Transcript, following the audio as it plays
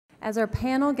As our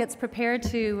panel gets prepared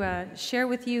to share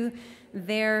with you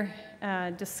their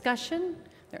discussion,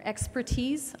 their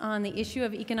expertise on the issue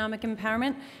of economic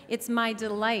empowerment, it's my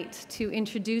delight to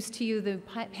introduce to you the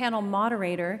panel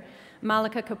moderator,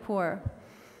 Mallika Kapur.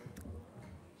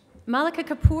 Mallika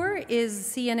Kapur is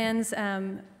CNN's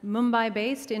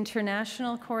Mumbai-based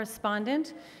international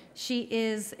correspondent. She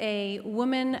is a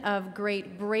woman of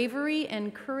great bravery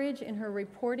and courage in her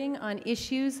reporting on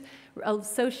issues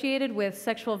associated with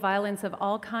sexual violence of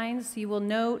all kinds. You will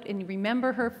note and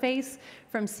remember her face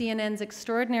from CNN's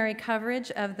extraordinary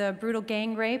coverage of the brutal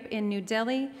gang rape in New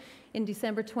Delhi in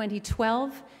December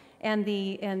 2012, and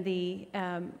the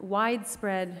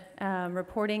widespread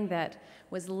reporting that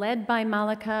was led by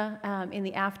Mallika in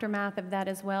the aftermath of that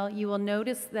as well. You will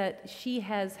notice that she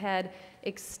has had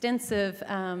extensive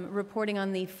reporting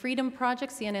on the Freedom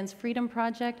Project, CNN's Freedom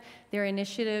Project, their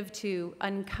initiative to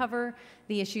uncover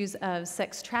the issues of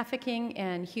sex trafficking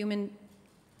and human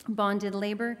bonded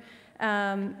labor,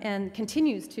 and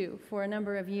continues to for a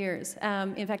number of years.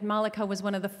 In fact, Mallika was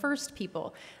one of the first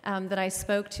people that I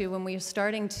spoke to when we were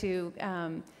starting to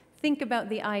think about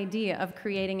the idea of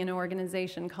creating an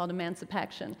organization called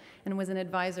Emancipation, and was an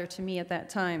advisor to me at that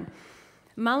time.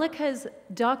 Mallika's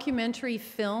documentary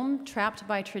film, Trapped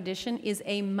by Tradition, is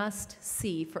a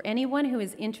must-see for anyone who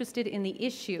is interested in the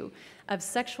issue of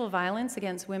sexual violence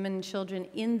against women and children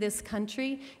in this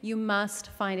country. You must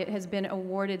find it. It has been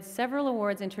awarded several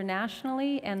awards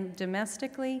internationally and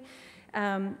domestically.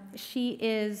 She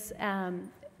is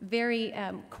very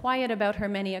quiet about her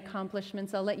many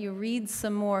accomplishments. I'll let you read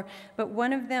some more, but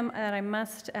one of them that I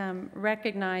must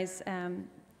recognize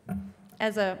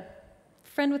as a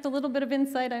friend with a little bit of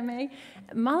insight, I may.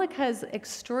 Mallika's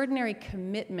extraordinary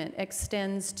commitment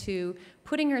extends to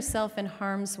putting herself in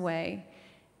harm's way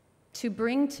to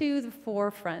bring to the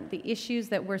forefront the issues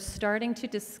that we're starting to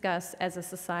discuss as a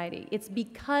society. It's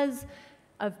because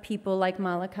of people like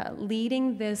Mallika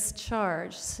leading this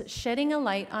charge, shedding a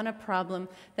light on a problem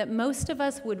that most of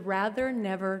us would rather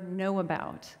never know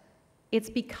about. It's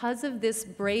because of this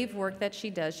brave work that she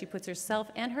does. She puts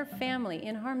herself and her family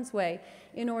in harm's way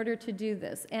in order to do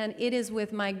this. And it is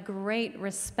with my great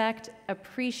respect,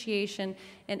 appreciation,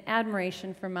 and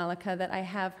admiration for Mallika that I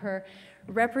have her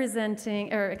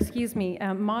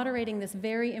moderating this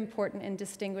very important and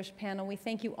distinguished panel. We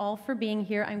thank you all for being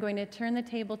here. I'm going to turn the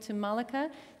table to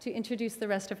Mallika to introduce the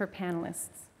rest of her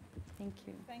panelists. Thank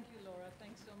you. Thank you, Laura.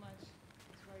 Thanks so much.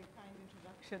 It's a very kind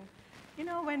introduction. You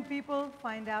know, when people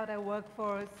find out I work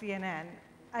for CNN,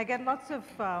 I get lots of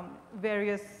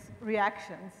various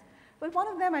reactions. But one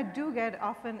of them I do get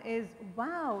often is,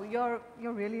 wow, you're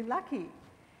really lucky.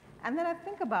 And then I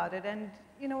think about it, and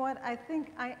you know what? I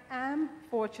think I am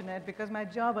fortunate because my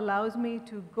job allows me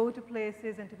to go to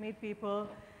places and to meet people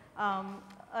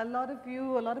a lot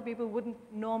of people wouldn't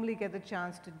normally get the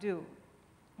chance to do.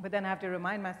 But then I have to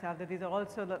remind myself that these are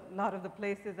also a lot of the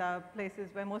places are places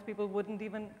where most people wouldn't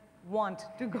even want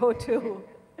to go to.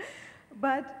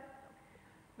 But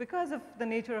because of the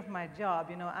nature of my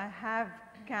job, you know, I have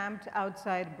camped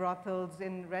outside brothels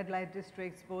in red light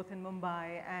districts, both in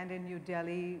Mumbai and in New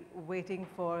Delhi, waiting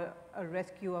for a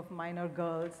rescue of minor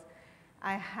girls.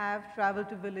 I have traveled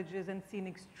to villages and seen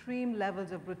extreme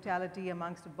levels of brutality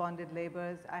amongst bonded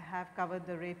laborers. I have covered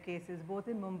the rape cases, both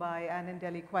in Mumbai and in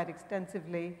Delhi, quite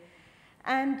extensively.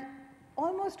 And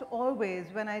almost always,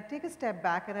 when I take a step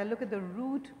back and I look at the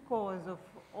root cause of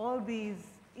all these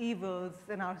evils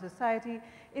in our society,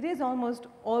 it is almost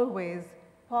always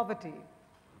poverty.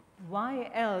 Why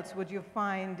else would you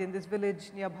find in this village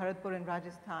near Bharatpur in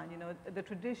Rajasthan, you know, the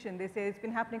tradition, they say it's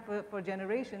been happening for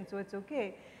generations, so it's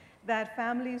okay, that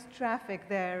families traffic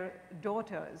their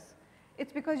daughters.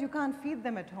 It's because you can't feed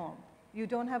them at home. You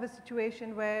don't have a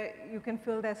situation where you can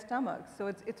fill their stomachs, so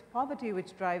it's poverty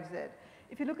which drives it.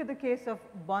 If you look at the case of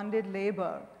bonded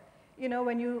labor, you know,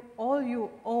 when all you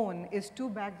own is 2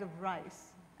 bags of rice,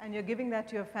 and you're giving that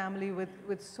to your family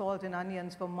with salt and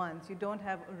onions for months, you don't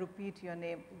have a rupee to your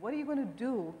name. What are you going to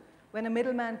do when a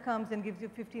middleman comes and gives you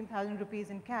 15,000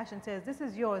 rupees in cash and says, this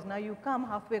is yours, now you come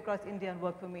halfway across India and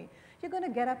work for me? You're going to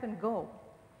get up and go.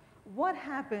 What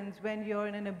happens when you're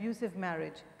in an abusive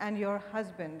marriage and your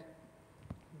husband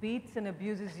beats and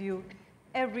abuses you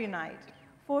every night,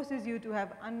 forces you to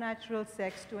have unnatural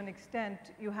sex to an extent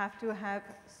you have to have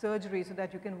surgery so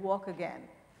that you can walk again?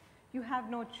 You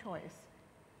have no choice.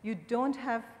 You don't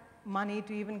have money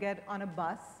to even get on a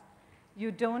bus. You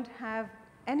don't have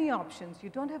any options. You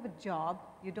don't have a job.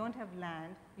 You don't have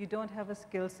land. You don't have a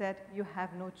skill set. You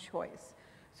have no choice.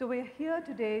 So we're here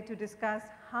today to discuss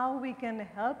how we can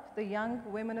help the young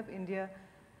women of India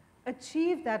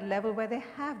achieve that level where they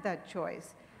have that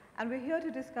choice. And we're here to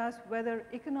discuss whether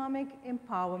economic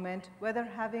empowerment, whether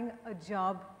having a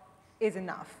job is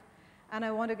enough. And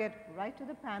I want to get right to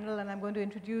the panel, and I'm going to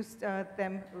introduce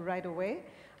them right away.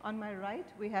 On my right,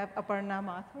 we have Aparna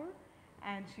Mathur,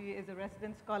 and she is a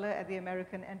resident scholar at the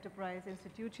American Enterprise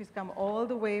Institute. She's come all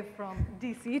the way from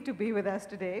DC to be with us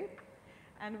today.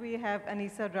 And we have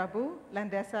Anisa Draboo,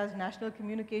 Landesa's National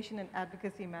Communication and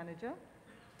Advocacy Manager.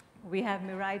 We have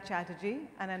Mirai Chatterjee,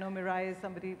 and I know Mirai is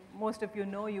somebody most of you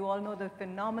know. You all know the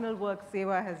phenomenal work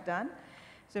SEWA has done.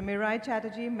 So Mirai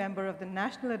Chatterjee, member of the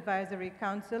National Advisory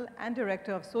Council and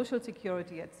Director of Social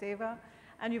Security at SEWA.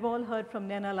 And you've all heard from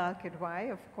Naina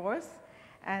Kidwai, of course.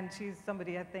 And she's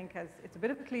somebody I think it's a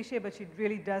bit of a cliche, but she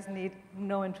really does need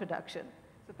no introduction.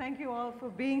 So thank you all for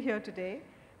being here today.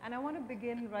 And I want to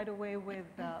begin right away with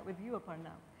you,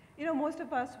 Aparna. You know, most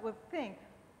of us would think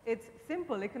it's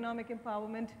simple. Economic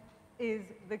empowerment is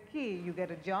the key. You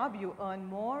get a job, you earn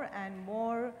more, and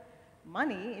more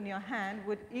money in your hand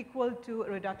would equal to a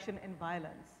reduction in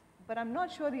violence. But I'm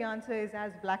not sure the answer is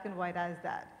as black and white as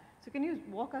that. So can you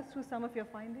walk us through some of your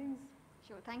findings?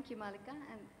 Sure. Thank you, Mallika,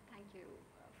 and thank you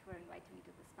for inviting me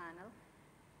to this panel.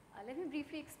 Let me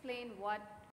briefly explain what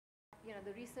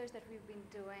the research that we've been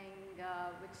doing,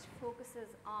 which focuses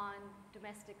on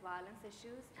domestic violence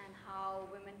issues and how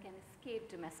women can escape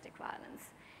domestic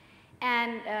violence.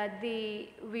 And the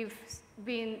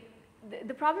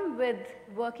problem with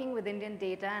working with Indian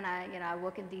data, and I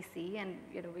work in DC, and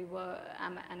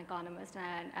I'm an economist,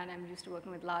 and I'm used to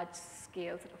working with large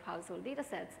scale sort of household data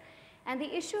sets. And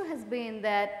the issue has been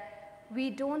that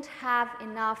we don't have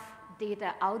enough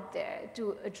data out there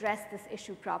to address this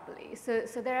issue properly.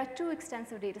 So there are two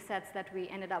extensive data sets that we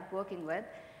ended up working with.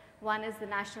 One is the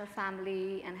National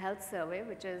Family and Health Survey,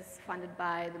 which is funded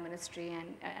by the ministry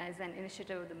and as an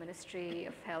initiative of the Ministry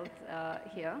of Health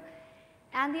here.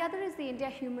 And the other is the India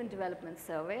Human Development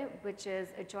Survey, which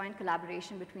is a joint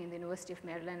collaboration between the University of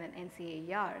Maryland and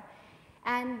NCAER.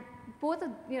 And both of,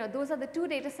 those are the two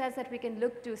data sets that we can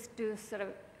look to sort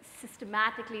of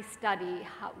systematically study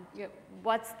how,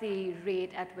 what's the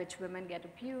rate at which women get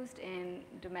abused in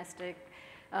domestic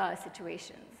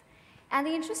situations. And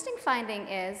the interesting finding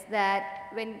is that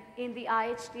when in the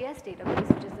IHDS database,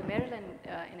 which is the Maryland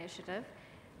initiative,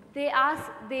 they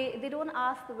don't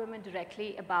ask the women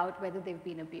directly about whether they've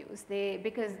been abused,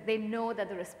 because they know that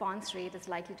the response rate is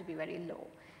likely to be very low.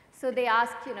 So they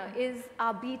ask,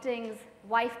 are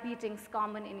wife beatings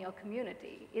common in your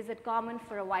community? Is it common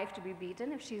for a wife to be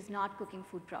beaten if she's not cooking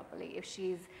food properly, if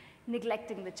she's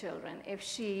neglecting the children, if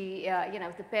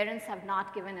if the parents have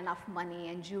not given enough money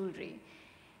and jewelry?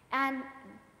 And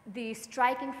the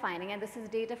striking finding, and this is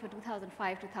data for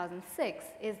 2005-2006,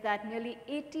 is that nearly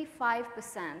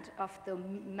 85% of the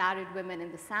married women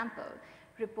in the sample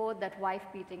report that wife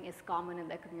beating is common in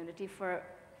their community for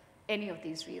any of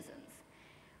these reasons.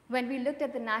 When we looked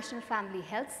at the National Family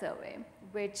Health Survey,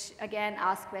 which again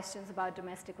asked questions about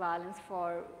domestic violence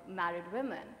for married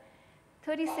women,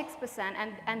 36%,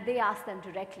 and they asked them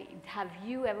directly, have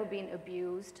you ever been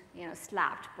abused,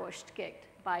 slapped, pushed, kicked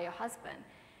by your husband?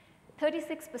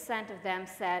 36% of them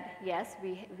said, yes,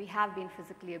 we have been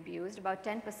physically abused. About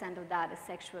 10% of that is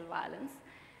sexual violence.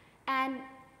 And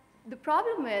the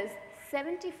problem is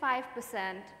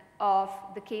 75% of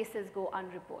the cases go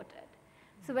unreported.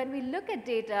 So when we look at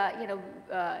data,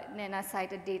 Naina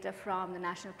cited data from the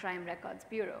National Crime Records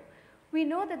Bureau, we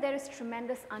know that there is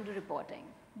tremendous underreporting.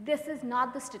 This is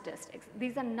not the statistics.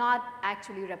 These are not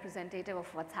actually representative of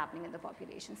what's happening in the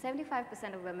population.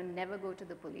 75% of women never go to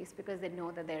the police because they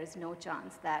know that there is no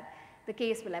chance that the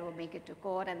case will ever make it to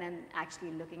court, and then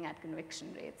actually looking at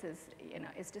conviction rates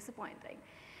is disappointing.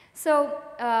 So,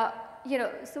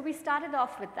 so we started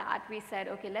off with that. We said,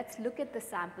 okay, let's look at the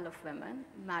sample of women,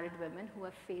 married women who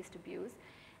have faced abuse,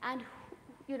 and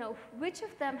which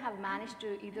of them have managed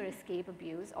to either escape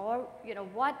abuse, or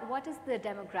what is the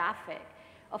demographic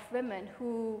of women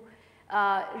who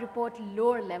report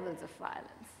lower levels of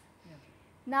violence. Yeah.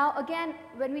 Now, again,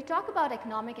 when we talk about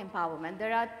economic empowerment,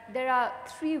 there are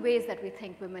three ways that we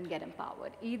think women get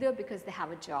empowered: either because they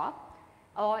have a job,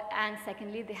 and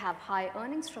secondly, they have high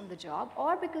earnings from the job,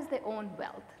 or because they own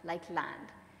wealth, like land.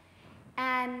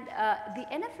 And the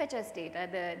NFHS data,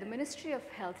 the Ministry of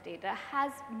Health data,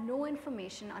 has no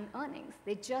information on earnings.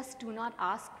 They just do not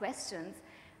ask questions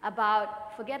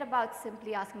about, forget about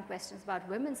simply asking questions about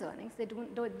women's earnings. They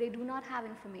do not have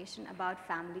information about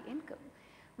family income,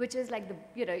 which is like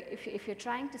if you're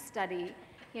trying to study,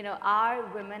 are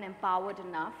women empowered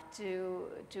enough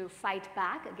to fight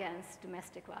back against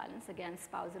domestic violence, against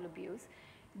spousal abuse?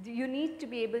 you need to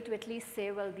be able to at least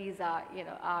say, well, these are,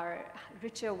 are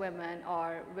richer women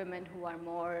or women who are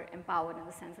more empowered in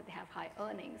the sense that they have high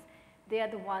earnings. They are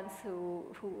the ones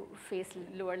who face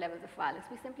lower levels of violence.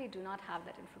 We simply do not have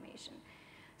that information.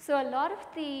 So a lot of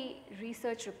the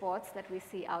research reports that we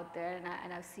see out there,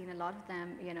 and I've seen a lot of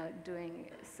them, doing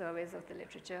surveys of the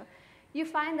literature, you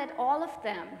find that all of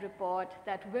them report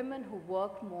that women who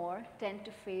work more tend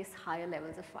to face higher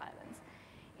levels of violence.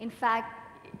 In fact,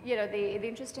 the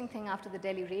interesting thing after the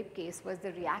Delhi rape case was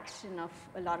the reaction of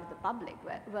a lot of the public.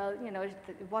 Well,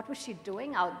 what was she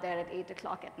doing out there at 8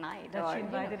 o'clock at night? That she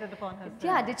invited it upon herself.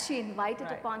 Yeah, did she invite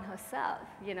it upon herself?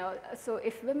 So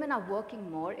if women are working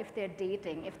more, if they're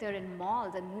dating, if they're in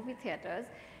malls and movie theaters,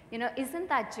 isn't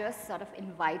that just sort of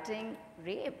inviting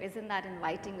rape? Isn't that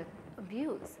inviting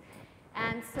abuse?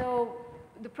 And so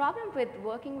the problem with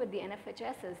working with the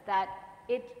NFHS is that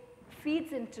it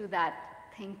feeds into that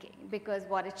thinking, because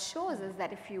what it shows is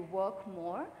that if you work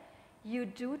more, you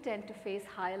do tend to face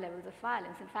higher levels of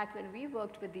violence. In fact, when we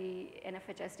worked with the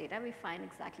NFHS data, we find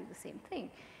exactly the same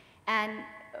thing. And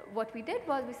what we did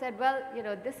was we said, well,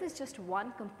 this is just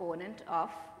one component of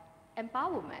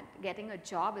empowerment. Getting a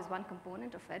job is one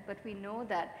component of it, but we know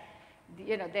that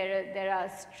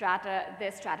there's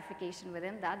stratification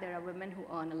within that. There are women who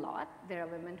earn a lot. There are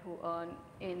women who earn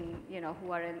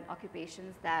who are in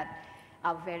occupations that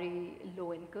are very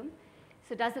low income.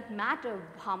 So does it matter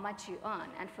how much you earn?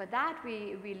 And for that,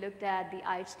 we looked at the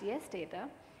IHTS data,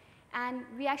 and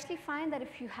we actually find that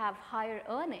if you have higher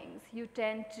earnings, you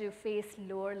tend to face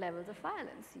lower levels of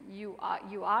violence. You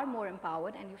are more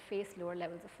empowered and you face lower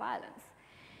levels of violence.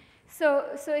 So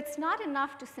it's not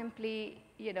enough to simply,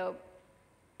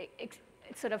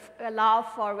 sort of allow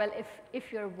for, well,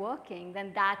 if you're working,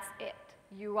 then that's it.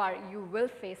 You will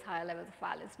face higher levels of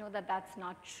violence. No, that's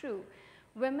not true.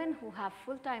 Women who have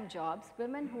full-time jobs,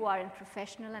 women who are in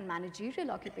professional and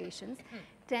managerial occupations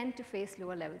tend to face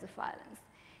lower levels of violence.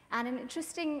 And an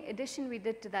interesting addition we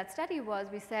did to that study was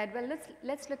we said, well,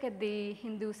 let's look at the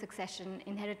Hindu Succession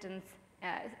Inheritance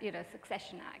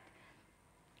Succession Act.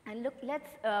 And look,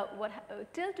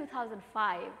 till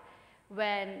 2005,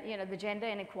 when the gender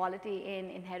inequality in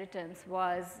inheritance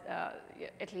was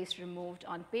at least removed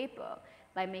on paper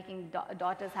by making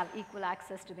daughters have equal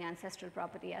access to the ancestral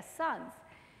property as sons.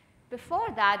 Before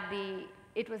that,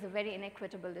 it was a very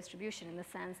inequitable distribution in the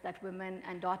sense that women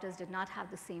and daughters did not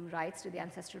have the same rights to the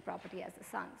ancestral property as the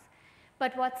sons.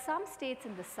 But what some states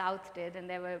in the south did, and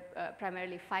there were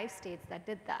primarily 5 states that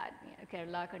did that,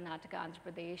 Kerala, Karnataka, Andhra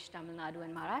Pradesh, Tamil Nadu,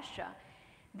 and Maharashtra,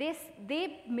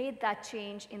 they made that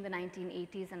change in the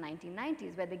 1980s and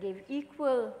 1990s, where they gave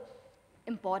equal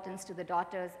importance to the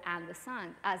daughters and the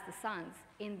sons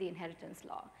in the inheritance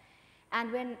law.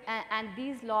 And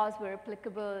these laws were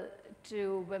applicable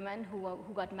to women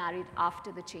who got married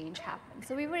after the change happened.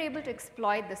 So we were able to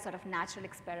exploit this sort of natural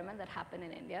experiment that happened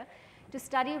in India to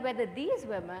study whether these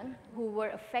women who were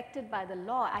affected by the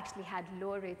law actually had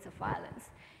lower rates of violence.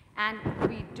 And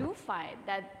we do find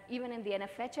that even in the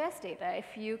NFHS data,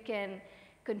 if you can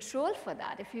control for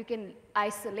that, if you can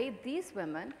isolate these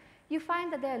women, you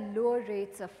find that there are lower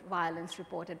rates of violence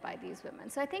reported by these women.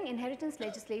 So I think inheritance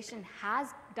legislation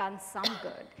has done some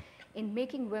good in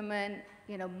making women,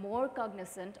 more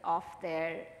cognizant of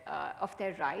their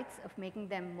rights, of making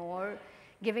them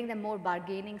giving them more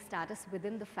bargaining status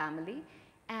within the family,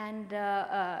 and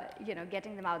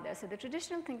getting them out there. So the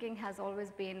traditional thinking has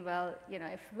always been, well,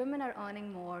 if women are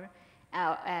earning more,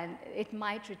 and it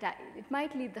might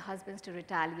lead the husbands to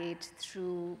retaliate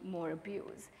through more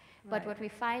abuse. But what we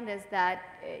find is that,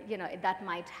 that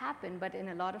might happen, but in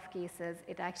a lot of cases,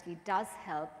 it actually does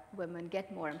help women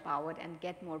get more empowered and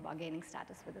get more bargaining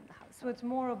status within the household. So it's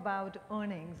more about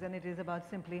earnings than it is about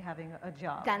simply having a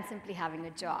job. Than simply having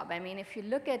a job. I mean, if you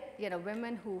look at,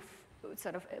 women who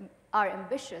sort of are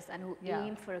ambitious and who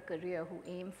aim for a career, who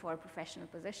aim for professional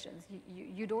positions,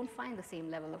 you don't find the same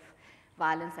level of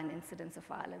violence and incidence of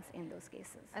violence in those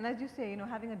cases. And as you say,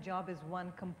 having a job is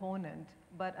one component,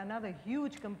 but another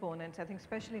huge component, I think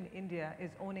especially in India,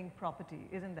 is owning property,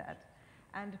 isn't that?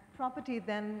 And property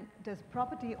then, does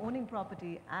owning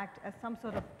property act as some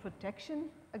sort of protection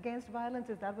against violence?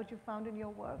 Is that what you found in your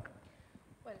work?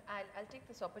 Well, I'll take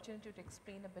this opportunity to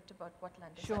explain a bit about what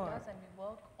Landesa does, and we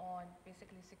work on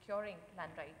basically securing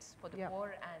land rights for the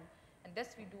poor, and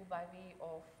this we do by way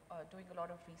of doing a lot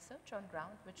of research on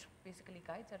ground, which basically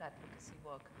guides our advocacy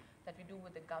work that we do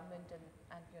with the government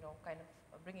and kind of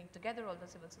bringing together all the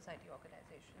civil society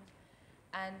organizations.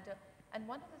 And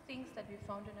one of the things that we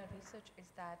found in our research is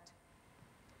that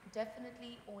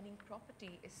Definitely owning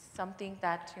property is something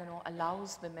that,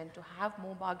 allows women to have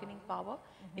more bargaining power,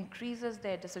 increases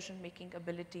their decision-making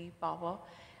ability, power,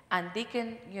 and they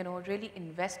can, really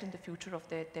invest in the future of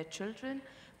their children.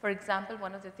 For example,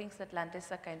 one of the things that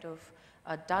Landesa kind of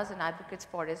does and advocates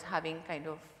for is having kind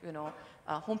of,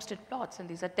 homestead plots, and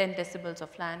these are 10 decibels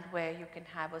of land where you can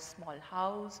have a small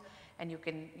house, and you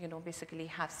can, basically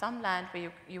have some land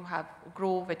where you have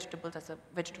grow vegetables as a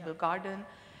vegetable garden,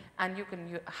 and you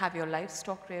can have your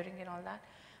livestock rearing and all that.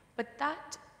 But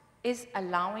that is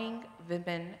allowing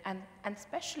women, and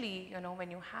especially,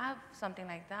 when you have something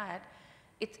like that,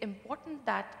 it's important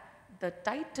that the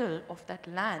title of that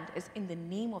land is in the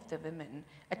name of the women.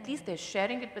 At least they're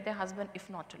sharing it with their husband, if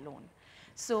not alone.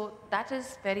 So that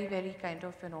is very, very kind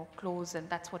of, close, and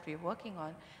that's what we're working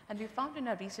on. And we found in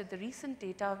our research, the recent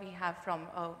data we have from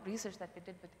research that we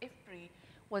did with IFPRI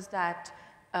was that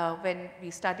when we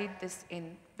studied this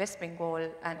in West Bengal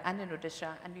and in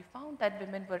Odisha, and we found that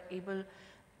women were able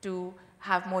to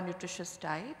have more nutritious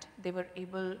diet. They were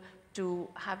able to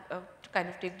have to kind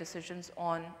of take decisions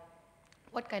on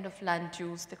what kind of land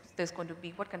use there's going to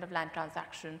be, what kind of land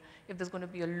transaction, if there's going to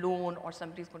be a loan or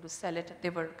somebody's going to sell it, they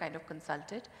were kind of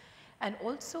consulted. And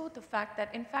also the fact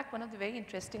that, in fact, one of the very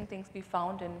interesting things we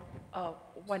found in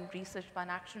one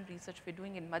action research we're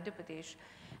doing in Madhya Pradesh,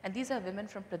 and these are women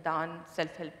from Pradhan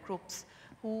self-help groups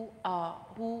who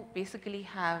basically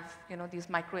have, these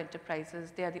micro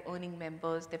enterprises. They are the earning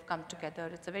members. They've come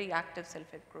together. It's a very active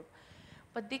self-help group.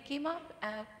 But they came up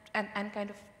and kind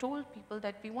of told people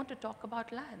that we want to talk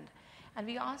about land. And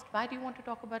we asked, why do you want to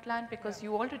talk about land? Because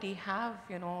you already have,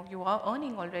 you are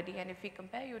earning already. And if we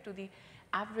compare you to the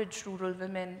average rural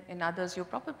women in others, you're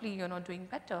probably, doing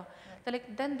better. They're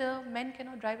like, then the men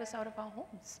cannot drive us out of our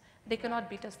homes. They cannot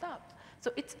beat us up.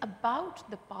 So it's about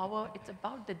the power, it's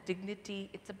about the dignity,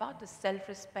 it's about the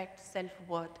self-respect,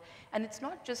 self-worth. And it's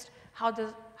not just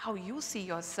how you see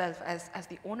yourself as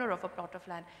the owner of a plot of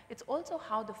land, it's also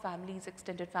how the families,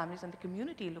 extended families, and the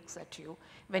community looks at you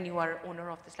when you are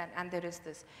owner of this land, and there is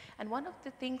this. And one of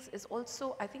the things is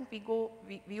also, I think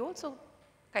we also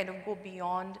kind of go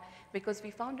beyond, because we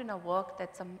found in our work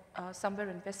that somewhere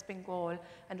in West Bengal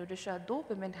and Odisha, though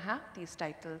women have these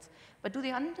titles, but do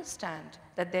they understand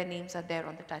that their names are there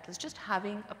on the titles? Just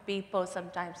having a paper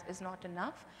sometimes is not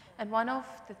enough. And one of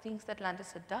the things that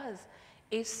Landesa does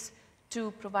is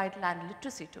to provide land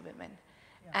literacy to women.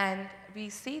 And we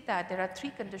say that there are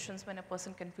 3 conditions when a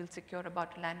person can feel secure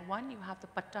about land. 1, you have the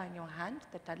patta in your hand,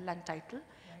 the land title.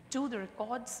 2, the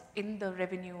records in the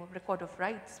revenue record of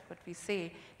rights, what we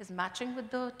say, is matching with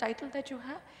the title that you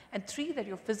have. And 3, that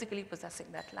you're physically possessing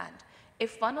that land.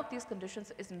 If one of these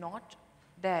conditions is not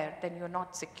there, then you're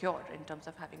not secure in terms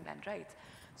of having land rights.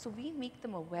 So we make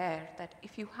them aware that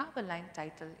if you have a land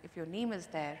title, if your name is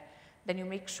there, then you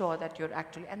make sure that you're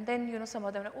actually, and then, some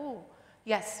of them are, oh,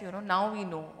 yes, now we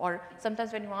know. Or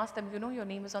sometimes when you ask them, your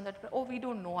name is on that, oh, we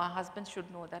don't know, our husbands should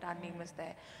know that our name is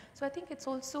there. So I think it's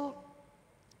also,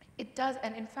 it does,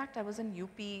 and in fact, I was in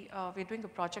UP, we're doing a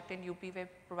project in UP, we're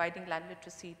providing land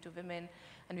literacy to women,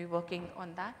 and we're working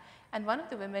on that. And one of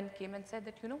the women came and said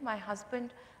that, my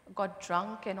husband got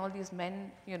drunk, and all these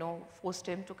men, forced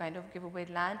him to kind of give away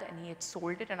land, and he had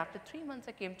sold it. And after 3 months,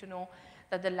 I came to know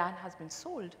that the land has been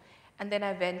sold. And then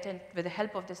I went, and with the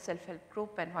help of this self-help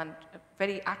group and one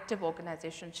very active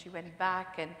organization, she went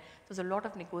back, and there was a lot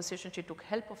of negotiation. She took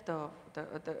help of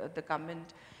the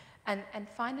government. And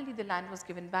finally, the land was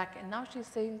given back. And now she's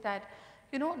saying that,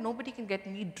 nobody can get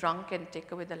me drunk and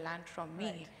take away the land from me.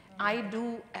 Right. I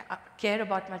do care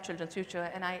about my children's future,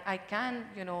 and I can,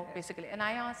 basically. And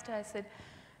I asked her, I said,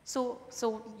 so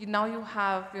now you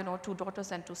have, 2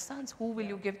 daughters and 2 sons. Who will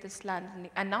you give this land?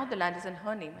 And now the land is in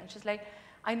her name. And she's like,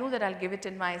 I know that I'll give it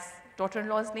in my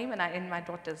daughter-in-law's name and in my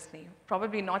daughter's name,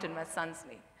 probably not in my son's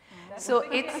name. So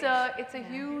it's a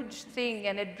huge thing,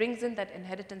 and it brings in that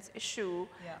inheritance issue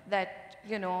that,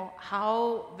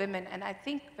 how women, and I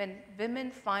think when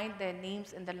women find their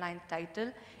names in the land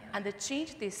title and the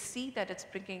change they see that it's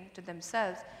bringing to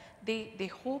themselves,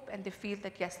 they hope and they feel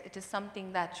that, yes, it is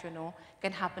something that,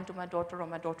 can happen to my daughter or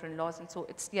my daughter-in-laws. And so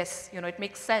it's, yes, it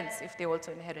makes sense if they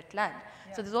also inherit land.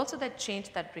 So there's also that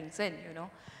change that brings in,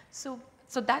 So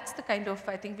that's the kind of,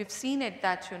 I think we've seen it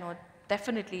that,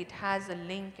 definitely it has a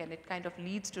link, and it kind of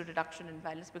leads to reduction in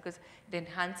violence because it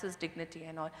enhances dignity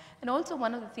and all. And also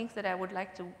one of the things that I would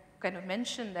like to kind of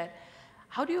mention, that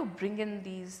how do you bring in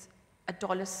these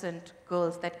adolescent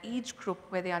girls, that age group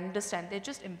where they understand, they're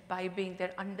just imbibing,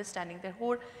 they're understanding, their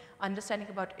whole understanding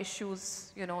about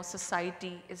issues,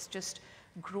 society is just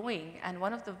growing. And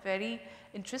one of the very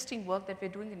interesting work that we're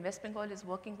doing in West Bengal is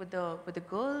working with the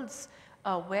girls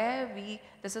where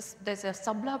there's a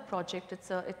Sabla project,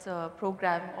 it's a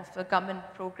program of a government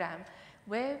program,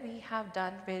 where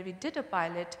we did a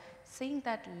pilot saying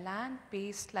that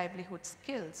land-based livelihood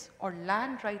skills or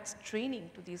land rights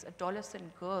training to these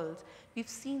adolescent girls, we've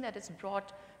seen that it's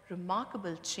brought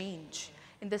remarkable change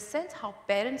in the sense how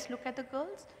parents look at the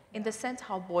girls, in the sense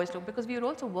how boys look, because we are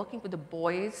also working with the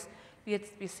boys. We're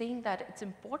saying that it's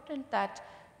important that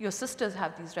your sisters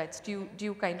have these rights. Do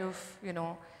you kind of, you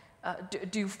know,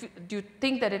 do you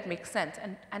think that it makes sense?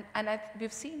 And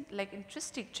we've seen like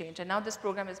interesting change, and now this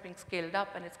program is being scaled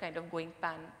up and it's kind of going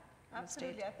pan.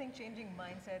 Absolutely, I think changing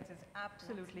mindsets is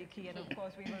absolutely key, and of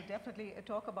course we will definitely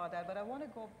talk about that. But I want to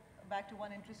go back to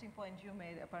one interesting point you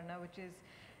made, Aparna, which is,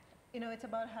 you know, it's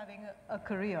about having a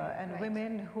career, and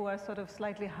women who are sort of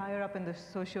slightly higher up in the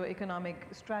socio-economic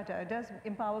strata.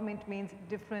 Empowerment means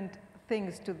different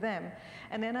things to them.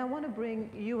 And then I want to bring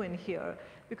you in here,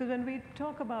 because when we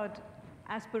talk about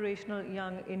aspirational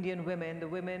young Indian women, the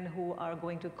women who are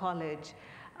going to college,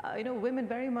 you know, women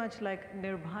very much like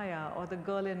Nirbhaya or the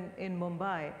girl in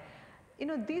Mumbai, you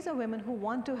know, these are women who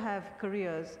want to have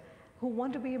careers, who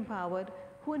want to be empowered,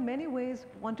 who in many ways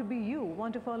want to be you,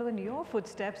 want to follow in your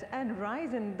footsteps and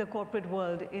rise in the corporate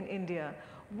world in India.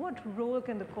 What role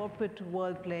can the corporate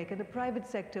world play, can the private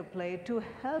sector play to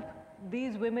help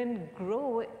these women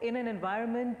grow in an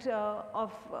environment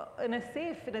in a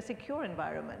safe, in a secure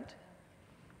environment?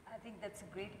 I think that's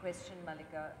a great question,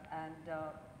 Mallika. And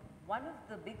one of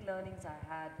the big learnings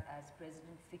I had as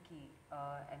President FICCI,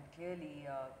 and clearly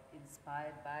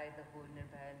inspired by the whole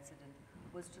Nirbhaya incident,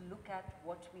 was to look at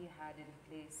what we had in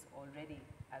place already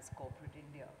as corporate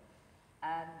India.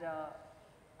 And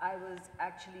I was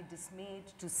actually dismayed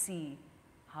to see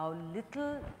how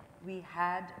little we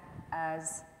had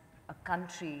as a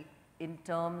country in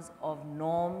terms of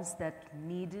norms that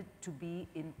needed to be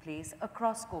in place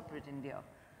across corporate India.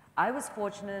 I was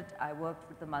fortunate, I worked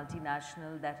with a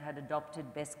multinational that had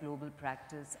adopted best global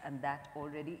practice, and that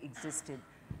already existed.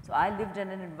 So I lived in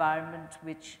an environment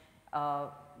which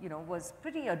you know, was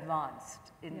pretty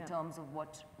advanced in terms of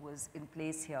what was in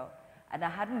place here. And I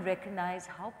hadn't recognized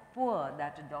how poor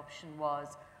that adoption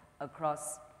was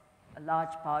across a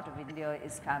large part of India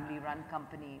is family-run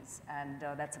companies, and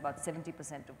that's about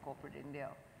 70% of corporate India.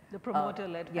 The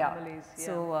promoter-led families. Yeah.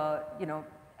 So, you know,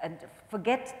 and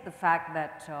forget the fact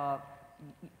that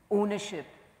ownership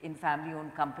in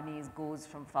family-owned companies goes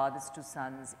from fathers to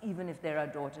sons, even if there are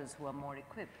daughters who are more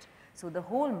equipped. So the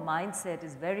whole mindset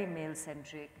is very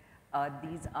male-centric.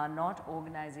 These are not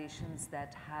organizations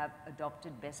that have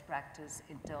adopted best practice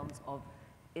in terms of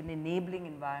an enabling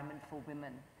environment for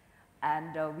women.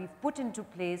 And we've put into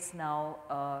place now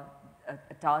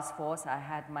a task force. I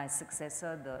had my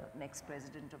successor, the next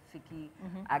president of FICCI,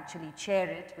 actually chair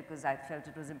it, because I felt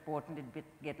it was important it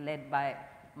get led by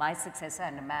my successor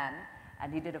and a man,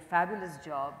 and he did a fabulous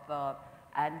job.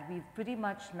 And we've pretty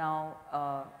much now,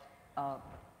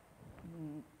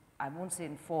 I won't say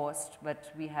enforced,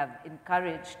 but we have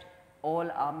encouraged all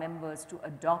our members to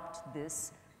adopt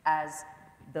this as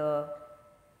the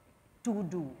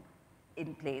to-do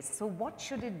in place. So what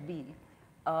should it be?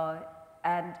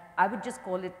 And I would just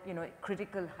call it, you know,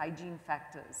 critical hygiene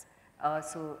factors,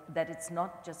 so that it's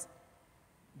not just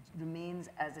remains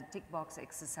as a tick box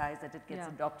exercise, that it gets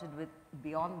adopted with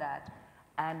beyond that.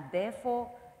 And therefore,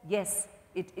 yes,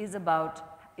 it is about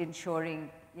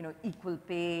ensuring, you know, equal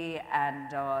pay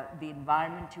and the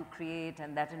environment you create,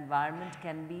 and that environment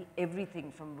can be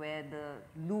everything from where the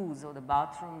loos or the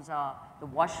bathrooms are, the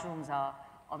washrooms are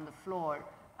on the floor.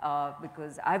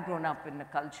 Because I've grown up in a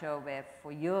culture where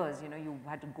for years, you know, you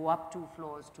had to go up 2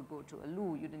 floors to go to a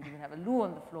loo. You didn't even have a loo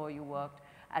on the floor you worked.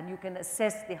 And you can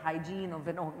assess the hygiene of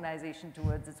an organization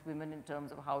towards its women in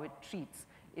terms of how it treats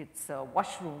its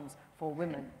washrooms for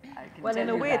women. Well, in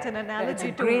a way, it's an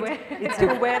analogy to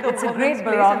where the it's a great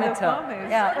barometer.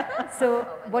 Yeah. So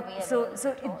what? So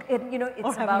it you know,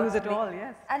 it's or about lose it all.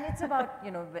 Yes. And it's about,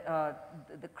 you know,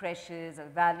 the creches,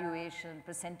 evaluation,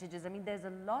 percentages. I mean, there's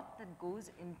a lot that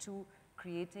goes into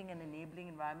creating an enabling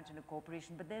environment in a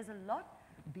corporation, but there's a lot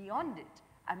beyond it.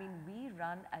 I mean, we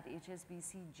run at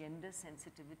HSBC gender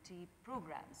sensitivity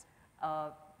programs.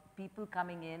 People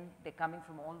coming in, they're coming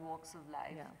from all walks of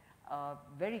life. Yeah.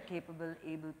 Very capable,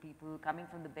 able people coming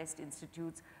from the best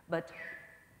institutes. But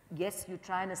yes, you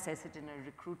try and assess it in a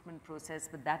recruitment process,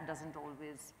 but that doesn't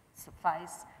always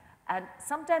suffice. And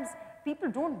sometimes people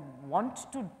don't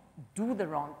want to do the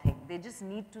wrong thing. They just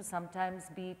need to sometimes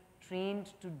be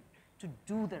trained to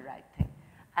do the right thing.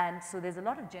 And so there's a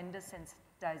lot of gender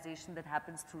sensitization that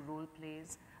happens through role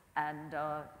plays. And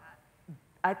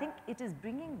I think it is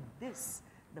bringing this,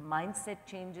 the mindset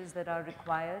changes that are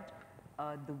required,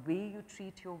 the way you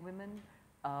treat your women,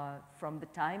 from the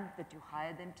time that you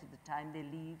hire them to the time they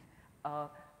leave.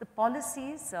 The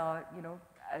policies, you know,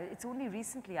 it's only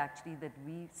recently actually that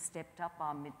we stepped up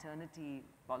our maternity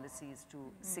policies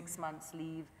to 6 months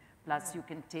leave, plus you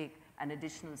can take an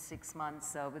additional 6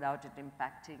 months without it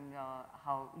impacting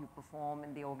how you perform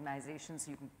in the organization.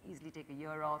 So you can easily take a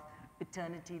year off,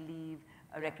 paternity leave,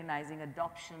 recognizing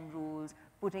adoption rules,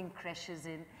 putting creches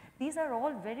in. These are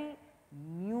all very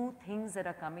new things that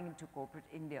are coming into corporate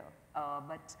India.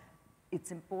 But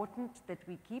it's important that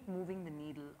we keep moving the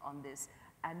needle on this.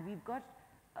 And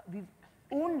we've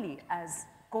only as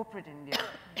corporate India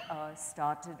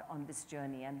started on this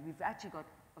journey, and we've actually got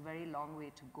a very long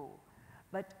way to go.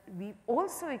 But we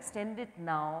also extend it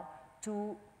now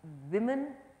to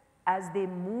women as they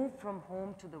move from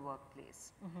home to the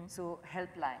workplace. So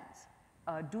helplines.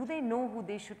 Do they know who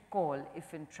they should call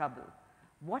if in trouble?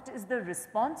 What is the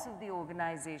response of the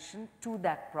organization to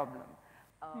that problem?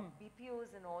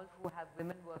 BPOs and all who have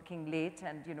women working late,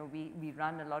 and you know, we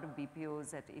run a lot of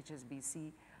BPOs at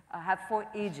HSBC, have for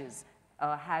ages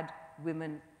had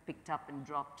women picked up and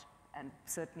dropped, and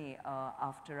certainly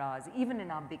after hours, even in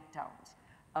our big towns.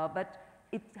 But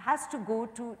it has to go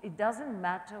to, it doesn't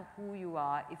matter who you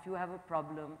are, if you have a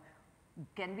problem,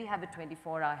 can we have a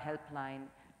 24-hour helpline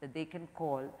that they can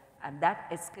call, and that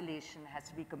escalation has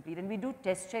to be complete. And we do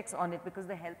test checks on it because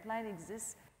the helpline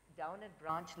exists down at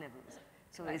branch levels.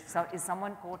 So is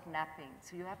someone caught napping?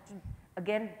 So you have to,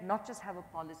 again, not just have a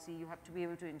policy, you have to be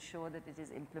able to ensure that it is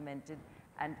implemented.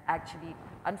 And actually,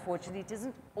 unfortunately, it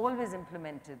isn't always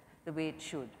implemented the way it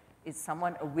should. Is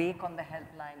someone awake on the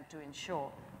helpline to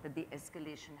ensure that the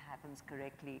escalation happens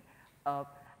correctly?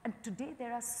 And today,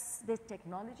 the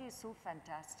technology is so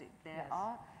fantastic. There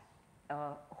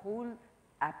are whole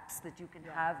apps that you can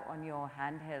have on your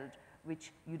handheld,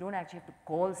 which you don't actually have to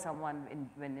call someone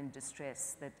when in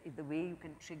distress, that the way you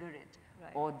can trigger it,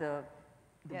 or the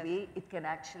way it can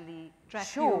actually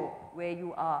show where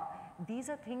you are. These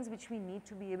are things which we need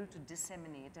to be able to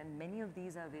disseminate, and many of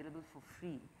these are available for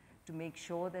free to make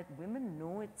sure that women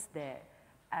know it's there.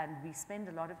 And we spend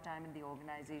a lot of time in the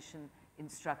organization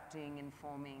instructing,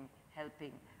 informing,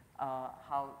 helping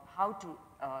how to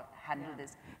handle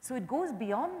this. So it goes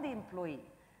beyond the employee.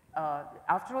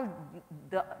 After all,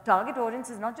 the target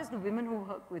audience is not just the women who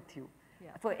work with you.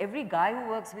 For every guy who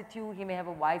works with you, he may have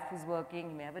a wife who's working,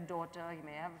 he may have a daughter, he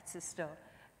may have a sister.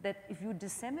 That if you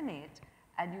disseminate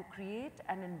and you create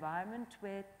an environment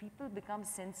where people become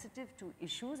sensitive to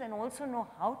issues and also know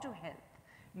how to help,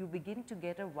 you begin to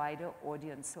get a wider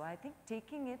audience. So I think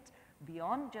taking it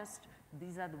beyond just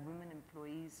these are the women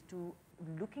employees to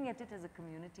looking at it as a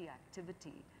community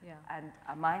activity. And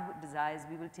my desire is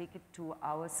we will take it to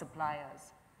our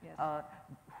suppliers,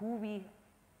 who we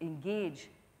engage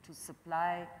to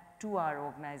supply to our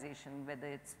organization, whether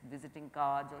it's visiting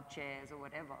cards or chairs or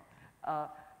whatever,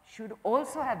 should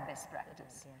also have best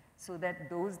practice, so that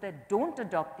those that don't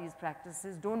adopt these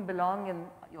practices don't belong in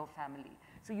your family.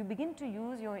 So you begin to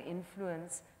use your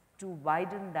influence to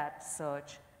widen that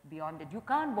search beyond it. You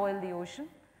can't boil the ocean,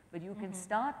 but you can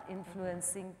start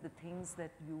influencing the things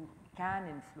that you can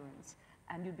influence.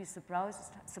 And you'd be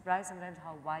surprised sometimes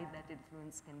how wide that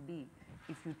influence can be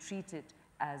if you treat it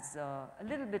as a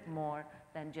little bit more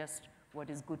than just what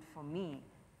is good for me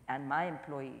and my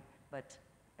employee, but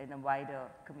in a wider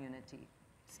community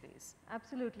space.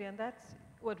 Absolutely, and that's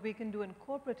what we can do in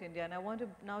corporate India. And I want to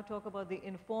now talk about the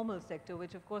informal sector,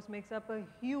 which of course makes up a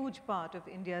huge part of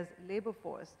India's labor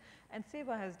force. And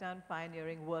SEWA has done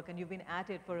pioneering work, and you've been at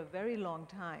it for a very long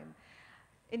time.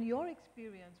 In your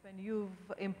experience, when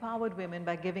you've empowered women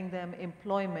by giving them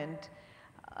employment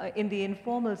in the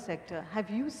informal sector, have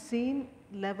you seen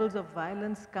levels of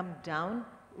violence come down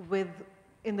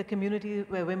in the community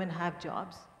where women have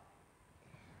jobs?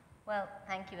 Well,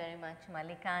 thank you very much,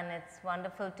 Mallika, and it's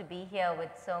wonderful to be here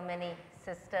with so many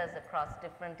sisters across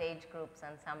different age groups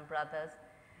and some brothers.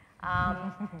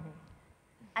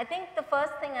 I think the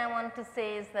first thing I want to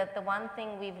say is that the one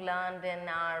thing we've learned in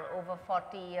our over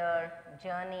 40-year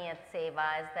journey at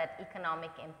SEWA is that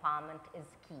economic empowerment is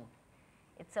key.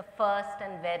 It's a first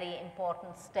and very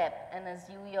important step, and as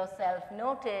you yourself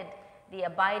noted, the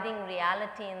abiding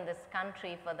reality in this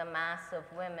country for the mass of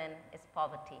women is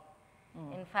poverty.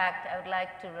 In fact, I would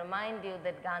like to remind you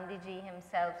that Gandhiji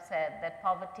himself said that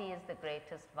poverty is the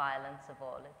greatest violence of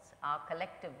all. It's our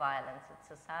collective violence, it's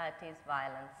society's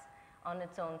violence on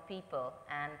its own people,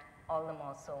 and all the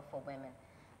more so for women.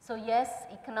 So yes,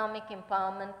 economic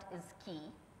empowerment is key.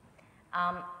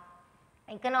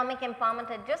 Economic empowerment,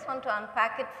 I just want to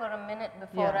unpack it for a minute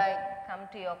before I come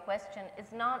to your question,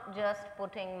 is not just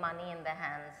putting money in the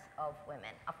hands of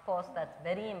women. Of course, that's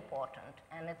very important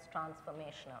and it's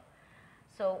transformational.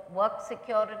 So work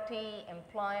security,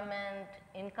 employment,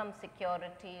 income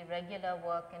security, regular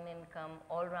work and income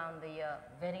all around the year,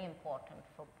 very important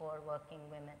for poor working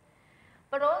women.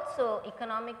 But also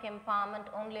economic empowerment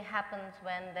only happens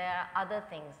when there are other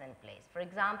things in place. For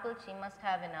example, she must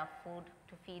have enough food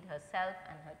to feed herself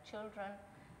and her children,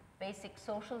 basic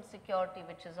social security,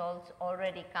 which has also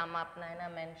already come up, Naina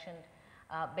mentioned,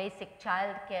 basic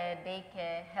child care,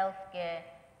 daycare, health care,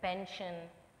 pension,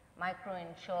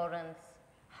 micro-insurance,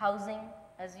 housing,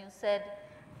 as you said.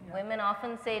 Women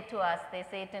often say to us, they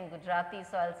say it in Gujarati,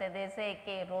 so I'll say, they say,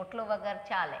 ke rotlo vagar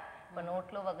chale, but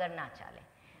otlo vagar na chale.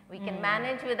 We can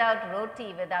manage without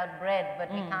roti, without bread, but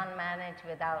we can't manage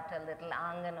without a little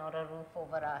angan or a roof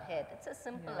over our head. It's as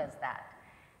simple as that.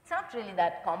 It's not really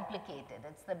that complicated.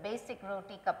 It's the basic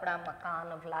roti, kapda,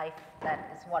 makan of life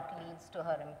that is what leads to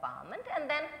her empowerment. And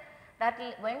then that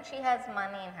when she has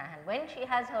money in her hand, when she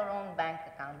has her own bank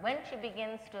account, when she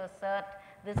begins to assert,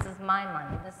 this is my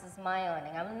money, this is my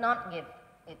earning, I will not give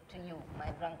it to you,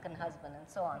 my drunken husband, and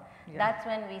so on. That's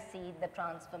when we see the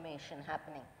transformation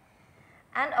happening.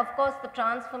 And of course, the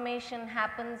transformation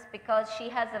happens because she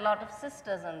has a lot of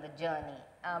sisters on the journey.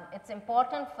 It's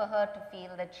important for her to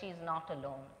feel that she's not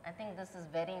alone. I think this is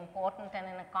very important, and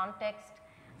in a context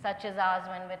such as ours,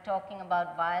 when we're talking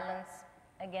about violence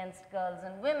against girls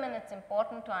and women, it's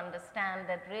important to understand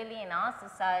that really in our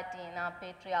society, in our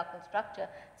patriarchal structure,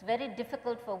 it's very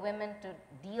difficult for women to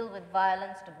deal with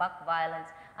violence, to buck violence,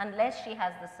 unless she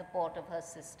has the support of her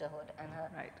sisterhood and her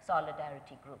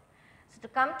solidarity group. So to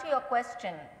come to your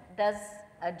question, does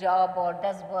a job or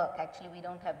does work, actually we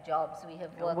don't have jobs, we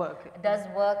have work. Does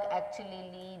work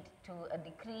actually lead to a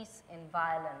decrease in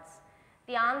violence?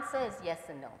 The answer is yes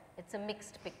and no. It's a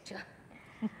mixed picture.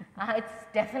 It's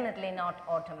definitely not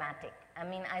automatic. I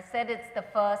mean, I said it's the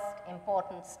first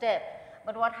important step,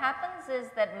 but what happens is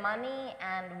that money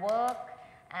and work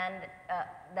and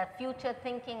that future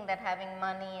thinking that having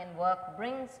money and work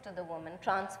brings to the woman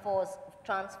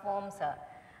transforms her.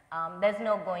 There's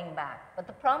no going back. But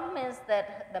the problem is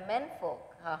that the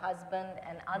menfolk, her husband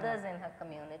and others in her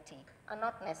community are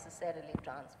not necessarily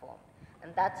transformed.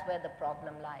 And that's where the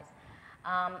problem lies.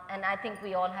 And I think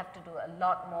we all have to do a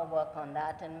lot more work on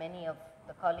that, and many of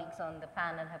the colleagues on the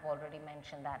panel have already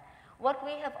mentioned that. What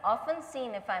we have often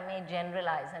seen, if I may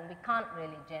generalize, and we can't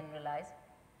really generalize,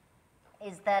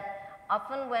 is that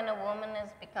often when a woman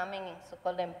is becoming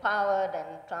so-called empowered and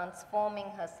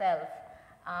transforming herself,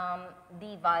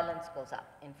 the violence goes up,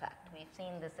 in fact. We've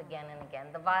seen this again and again.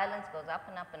 The violence goes up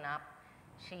and up and up.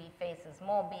 She faces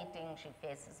more beating, she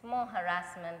faces more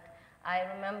harassment. I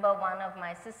remember one of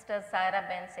my sisters, Saira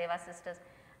Ben, SEWA sisters,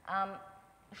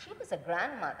 she was a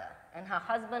grandmother and her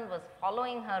husband was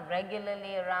following her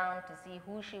regularly around to see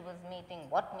who she was meeting,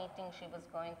 what meeting she was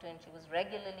going to, and she was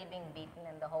regularly being beaten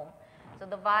in the home. So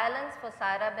the violence for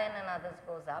Saira Ben and others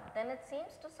goes up, then it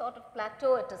seems to sort of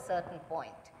plateau at a certain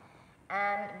point.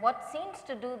 And what seems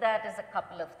to do that is a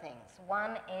couple of things.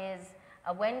 One is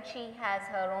when she has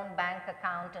her own bank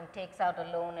account and takes out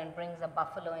a loan and brings a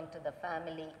buffalo into the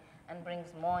family and brings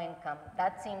more income,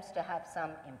 that seems to have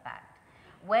some impact.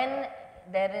 When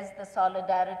there is the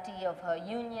solidarity of her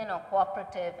union or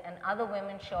cooperative and other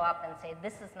women show up and say,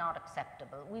 this is not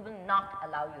acceptable, we will not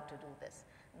allow you to do this,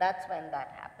 that's when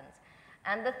that happens.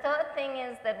 And the third thing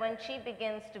is that when she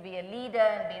begins to be a leader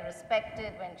and be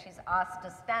respected, when she's asked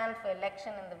to stand for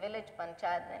election in the village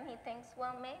panchayat, then he thinks,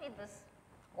 well, maybe this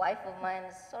wife of mine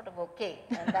is sort of okay,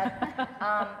 and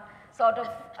that sort of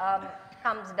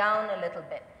comes down a little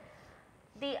bit.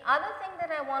 The other thing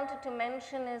that I wanted to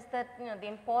mention is that, you know, the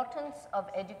importance of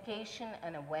education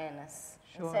and awareness.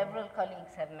 Sure. And several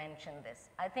colleagues have mentioned this.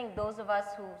 I think those of us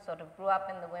who sort of grew up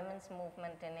in the women's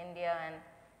movement in India, and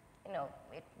you know,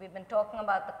 we've been talking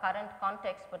about the current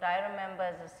context, but I remember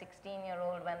as a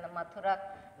 16-year-old when the Mathur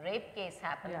rape case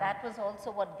happened, that was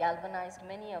also what galvanized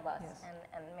many of us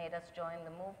and made us join the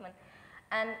movement.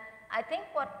 And I think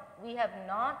what we have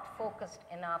not focused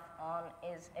enough on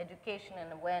is education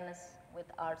and awareness with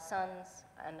our sons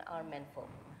and our menfolk.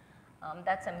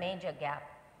 That's a major gap.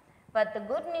 But the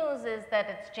good news is that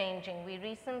it's changing. We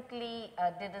recently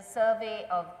did a survey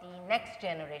of the next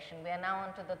generation. We are now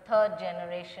onto the third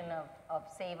generation of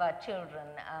SEWA children,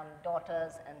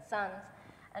 daughters and sons.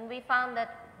 And we found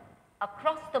that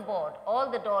across the board,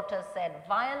 all the daughters said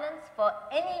violence for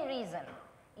any reason,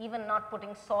 even not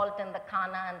putting salt in the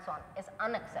khana and so on, is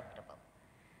unacceptable.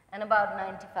 And about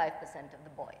 95% of the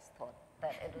boys thought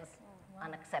that it was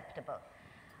unacceptable.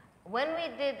 when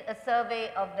we did a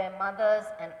survey of their mothers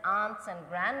and aunts and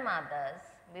grandmothers,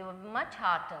 we were much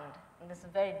heartened, and this is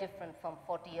very different from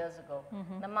 40 years ago.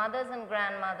 The mothers and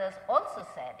grandmothers also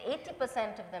said,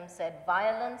 80% of them said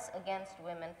violence against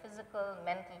women, physical,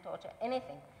 mental torture,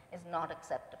 anything is not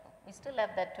acceptable. We still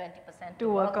have that 20% to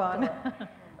work on.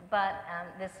 But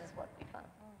this is what we found.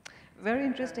 Very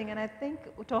interesting, and I think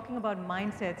talking about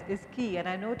mindsets is key. And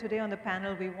I know today on the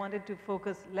panel we wanted to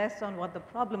focus less on what the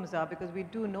problems are, because we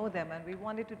do know them, and we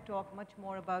wanted to talk much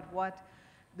more about what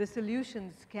the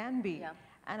solutions can be.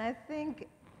 And I think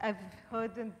I've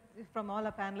heard from all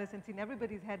our panelists and seen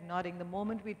everybody's head nodding the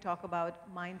moment we talk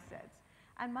about mindsets.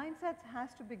 And mindsets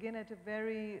has to begin at a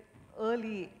very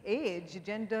early age,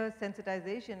 gender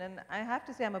sensitization. And I have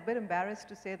to say, I'm a bit embarrassed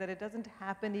to say that it doesn't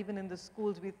happen even in the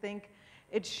schools we think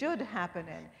it should happen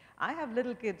in. I have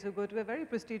little kids who go to a very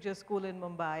prestigious school in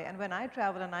Mumbai, and when I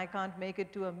travel and I can't make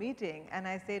it to a meeting, and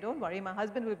I say, don't worry, my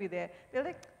husband will be there, they're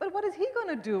like, but what is he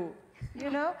going to do?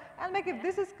 You know? And like, if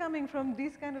this is coming from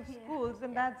these kind of schools,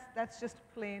 then that's just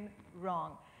plain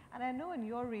wrong. And I know in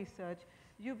your research,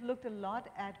 you've looked a lot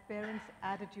at parents'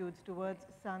 attitudes towards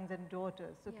sons and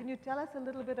daughters. So can you tell us a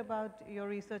little bit about your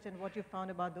research and what you found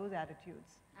about those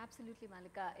attitudes? Absolutely,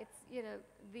 Mallika. It's, you know,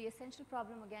 the essential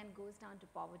problem again goes down to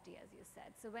poverty, as you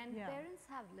said. So when parents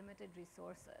have limited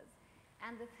resources,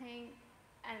 and the thing,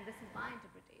 and this is my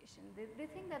interpretation, they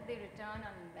think that the return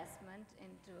on investment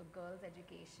into a girl's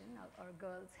education or a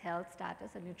girl's health status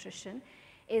or nutrition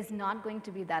is not going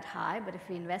to be that high, but if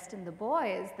we invest in the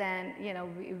boys, then, you know,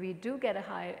 we do get a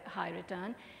high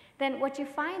return. Then what you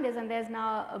find is, and there's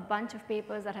now a bunch of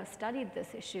papers that have studied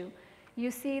this issue, you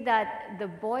see that the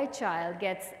boy child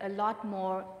gets a lot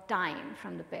more time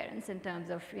from the parents in terms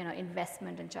of, you know,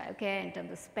 investment in childcare, in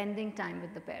terms of spending time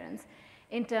with the parents,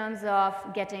 in terms of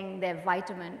getting their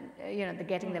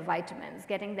getting their vitamins,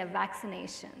 getting their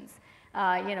vaccinations.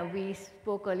 You know, we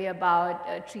spoke earlier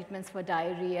about treatments for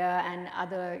diarrhea and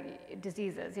other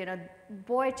diseases. You know,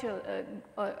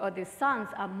 or the sons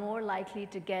are more likely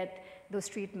to get those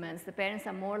treatments. The parents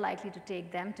are more likely to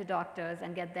take them to doctors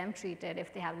and get them treated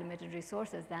if they have limited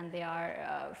resources than they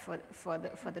are for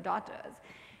the daughters.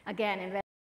 Again,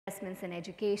 investments in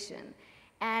education.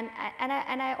 And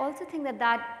I also think that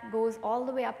that goes all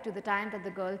the way up to the time that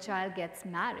the girl child gets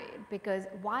married, because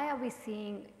why are we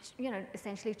seeing, you know,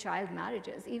 essentially child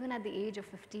marriages, even at the age of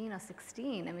 15 or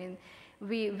 16? I mean,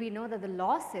 we know that the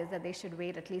law says that they should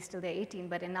wait at least till they're 18,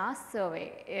 but in our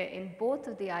survey, in both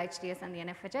of the IHDS and the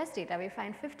NFHS data, we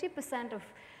find 50%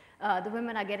 of the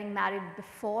women are getting married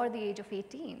before the age of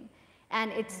 18.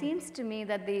 And it seems to me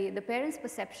that the parents'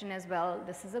 perception as well,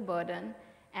 this is a burden,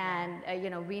 and you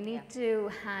know, we need to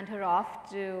hand her off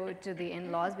to the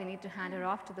in-laws, we need to hand her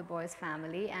off to the boy's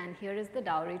family, and here is the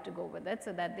dowry to go with it,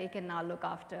 so that they can now look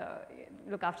after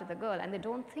the girl. And they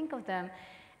don't think of them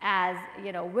as,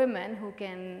 you know, women who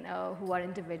can who are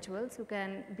individuals, who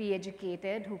can be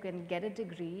educated, who can get a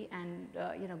degree and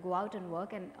you know, go out and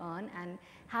work and earn and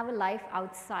have a life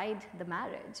outside the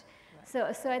marriage. So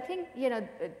I think, you know,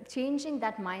 changing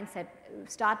that mindset,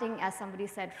 starting, as somebody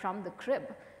said, from the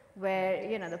crib, where,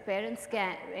 you know, the parents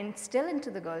can instill into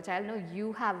the girl child, no,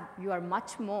 you are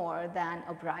much more than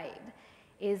a bride,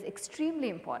 is extremely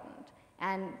important.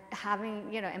 And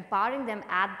having, you know, empowering them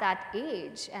at that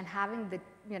age and having the,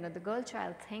 you know, the girl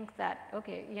child think that,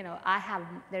 okay, you know,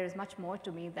 there is much more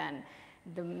to me than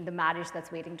the marriage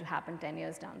that's waiting to happen 10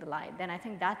 years down the line, then I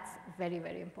think that's very,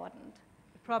 very important.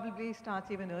 It probably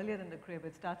starts even earlier than the crib.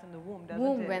 It starts in the womb, doesn't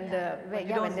it? When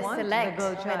they select the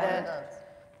girl child.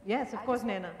 Yes, of course,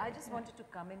 Naina. I just wanted to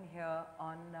come in here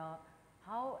on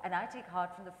how, and I take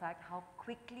heart from the fact how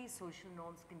quickly social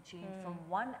norms can change from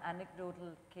one anecdotal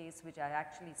case which I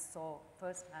actually saw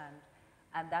firsthand,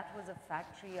 and that was a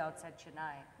factory outside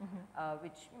Chennai,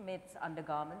 which makes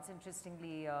undergarments,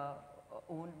 interestingly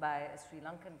owned by a Sri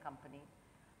Lankan company,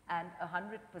 and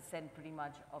 100% pretty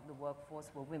much of the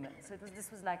workforce were women. So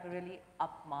this was like a really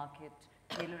upmarket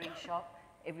tailoring shop.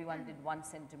 Everyone did 1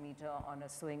 centimeter on a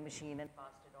sewing machine and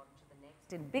passed it on to the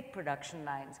next in big production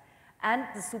lines. And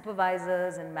the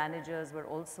supervisors and managers were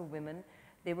also women.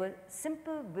 They were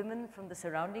simple women from the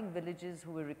surrounding villages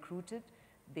who were recruited.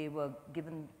 They were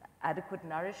given adequate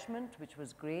nourishment, which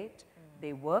was great.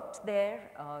 They worked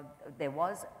there. There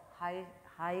was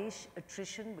high-ish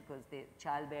attrition because they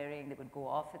childbearing, they would go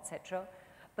off, etc.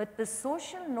 But the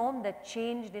social norm that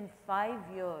changed in 5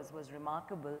 years was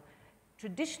remarkable.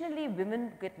 Traditionally,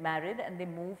 women get married and they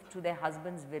move to their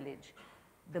husband's village.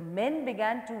 The men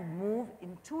began to move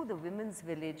into the women's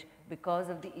village because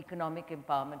of the economic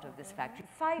empowerment of this factory.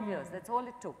 5 years, that's all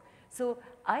it took. So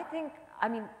I think I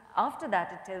mean, after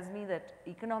that, it tells me that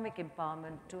economic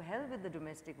empowerment, to hell with the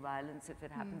domestic violence if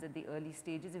it happens at the early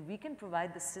stages, if we can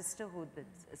provide the sisterhood that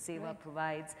SEWA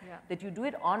provides, that you do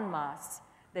it en masse,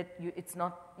 that it's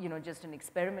not, you know, just an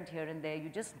experiment here and there, you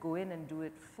just go in and do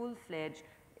it full-fledged,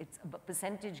 it's a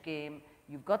percentage game,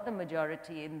 you've got the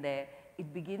majority in there,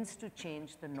 it begins to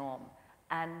change the norm.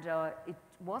 And it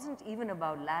wasn't even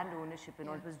about land ownership, you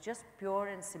know, it was just pure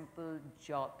and simple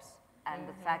jobs. And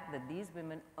the fact that these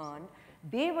women earned,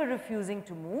 they were refusing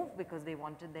to move because they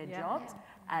wanted their jobs,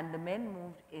 and the men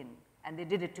moved in, and they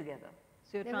did it together.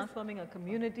 So you're transforming a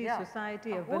community,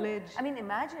 society, a village. I mean,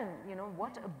 imagine, you know,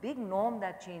 what a big norm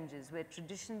that changes, where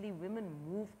traditionally women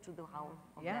move to the house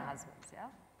of their husbands,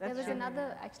 There was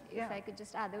another, actually, if I could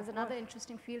just add, there was another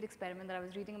interesting field experiment that I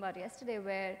was reading about yesterday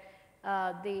where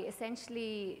they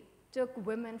essentially took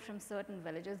women from certain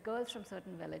villages, girls from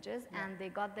certain villages, and they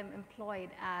got them employed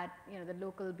at, you know, the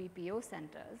local BPO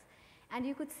centers. And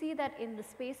you could see that in the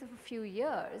space of a few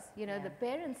years, you know, the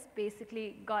parents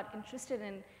basically got interested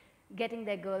in getting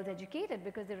their girls educated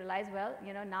because they realized, well,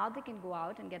 you know, now they can go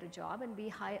out and get a job and be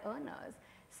high earners.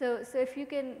 So if you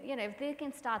can, you know, if they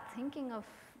can start thinking of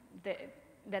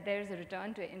that there is a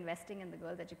return to investing in the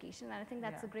girls' education, and I think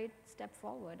that's a great step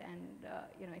forward. And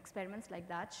you know, experiments like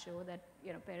that show that,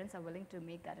 you know, parents are willing to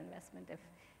make that investment if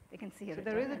they can see a return.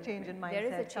 So there is a change in mindset. There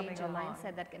is a change in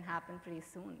mindset that can happen pretty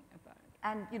soon, apparently.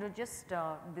 And you know, just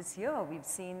this year, we've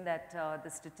seen that the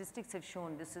statistics have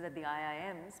shown, this is at the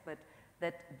IIMs, but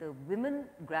that the women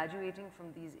graduating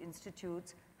from these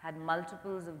institutes had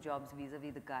multiples of jobs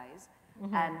vis-a-vis the guys,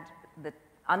 and the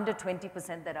under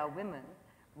 20% that are women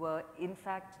were in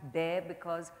fact there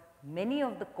because many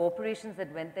of the corporations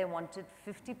that went there wanted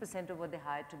 50% of what they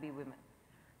hired to be women.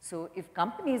 So if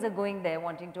companies are going there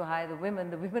wanting to hire the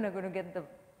women are going to get the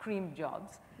cream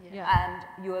jobs, and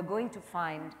you are going to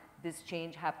find this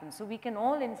change happen. So we can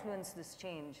all influence this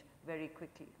change very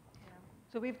quickly.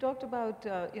 So we've talked about,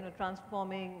 you know,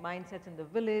 transforming mindsets in the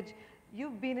village.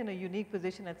 You've been in a unique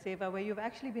position at SEWA where you've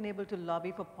actually been able to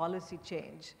lobby for policy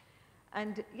change.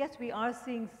 And yes, we are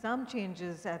seeing some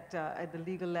changes at the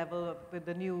legal level with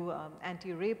the new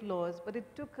anti-rape laws, but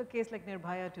it took a case like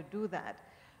Nirbhaya to do that.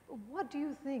 What do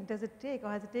you think does it take, or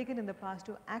has it taken in the past,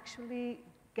 to actually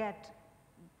get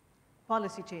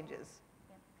policy changes?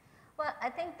 Well, I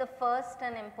think the first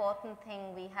and important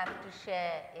thing we have to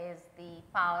share is the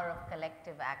power of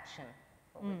collective action,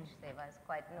 for which SEWA is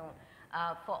quite known,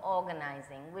 for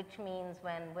organizing, which means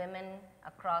when women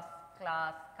across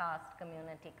class, caste,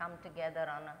 community come together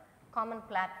on a common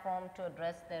platform to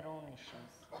address their own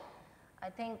issues.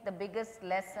 I think the biggest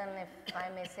lesson, if I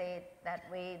may say it that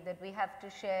way, that we have to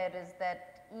share is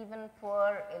that even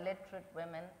poor, illiterate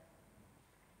women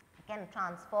can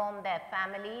transform their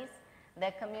families,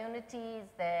 their communities,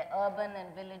 their urban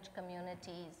and village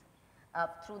communities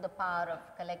through the power of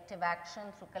collective action,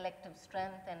 through collective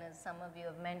strength, and as some of you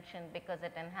have mentioned, because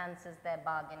it enhances their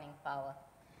bargaining power.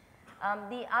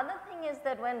 The other thing is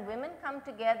that when women come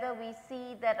together, we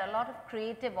see that a lot of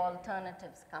creative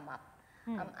alternatives come up.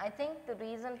 I think the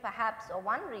reason perhaps, or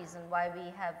one reason why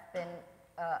we have been,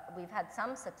 we've had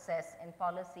some success in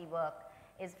policy work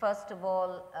is first of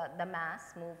all the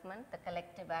mass movement, the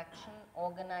collective action,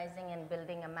 organizing and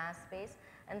building a mass base.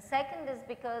 And second is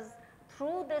because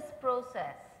through this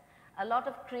process, a lot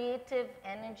of creative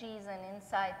energies and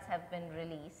insights have been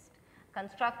released.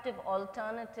 Constructive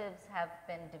alternatives have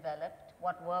been developed,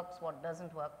 what works, what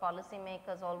doesn't work.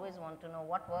 Policymakers always want to know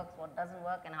what works, what doesn't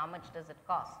work, and how much does it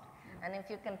cost. And if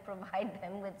you can provide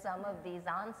them with some of these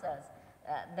answers,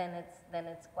 then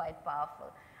it's quite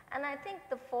powerful. And I think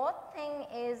the fourth thing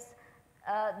is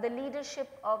the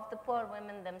leadership of the poor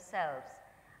women themselves.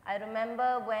 I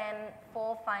remember when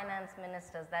 4 finance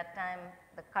ministers, that time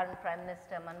the current Prime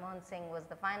Minister Manmohan Singh was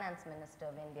the finance minister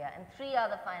of India, and 3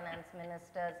 other finance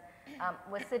ministers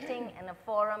were sitting in a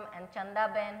forum, and Chanda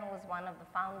Ben, who was one of the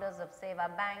founders of SEWA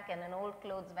Bank and an old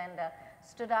clothes vendor,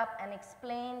 stood up and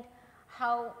explained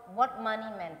what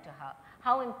money meant to her,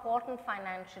 how important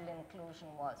financial inclusion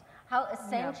was, how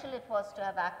essential it was to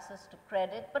have access to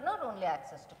credit, but not only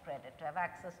access to credit, to have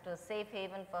access to a safe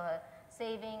haven for her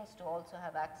savings, to also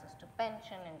have access to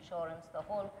pension, insurance, the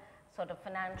whole sort of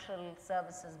financial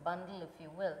services bundle, if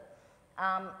you will.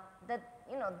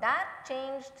 That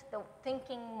changed the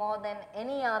thinking more than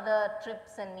any other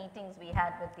trips and meetings we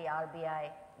had with the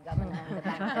RBI governor and the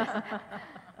bankers.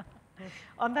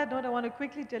 On that note, I want to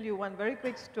quickly tell you one very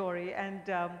quick story, and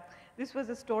this was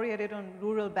a story I did on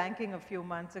rural banking a few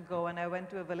months ago, and I went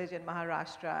to a village in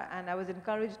Maharashtra, and I was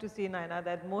encouraged to see, Naina,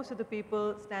 that most of the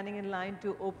people standing in line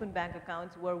to open bank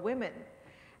accounts were women.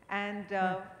 And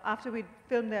after we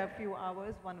filmed there a few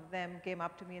hours, one of them came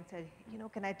up to me and said, you know,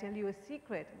 can I tell you a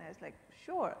secret? And I was like,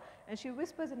 sure. And she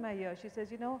whispers in my ear, she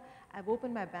says, you know, I've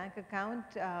opened my bank account,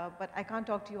 but I can't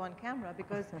talk to you on camera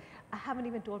because I haven't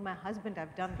even told my husband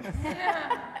I've done this.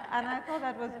 And I thought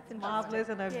that was marvelous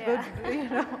and a good, you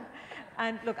know.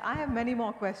 And look, I have many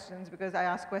more questions because I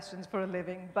ask questions for a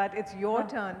living, but it's your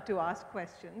turn to ask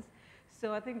questions.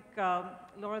 So I think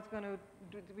Laura's going to,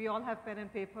 we all have pen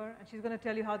and paper, and she's going to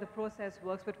tell you how the process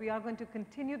works, but we are going to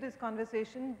continue this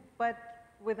conversation, but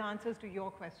with answers to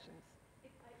your questions.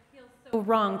 I feel so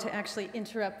wrong to actually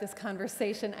interrupt this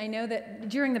conversation. I know that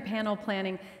during the panel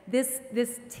planning,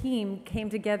 this team came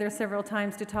together several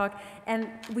times to talk, and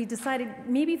we decided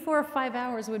maybe 4 or 5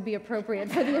 hours would be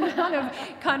appropriate for the amount of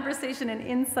conversation and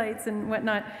insights and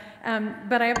whatnot.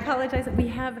 But I apologize that we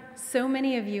have so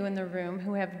many of you in the room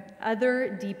who have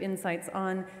other deep insights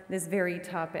on this very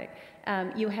topic.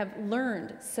 You have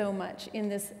learned so much in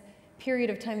this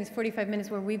period of time, these 45 minutes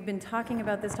where we've been talking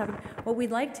about this topic. What we'd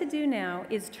like to do now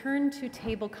is turn to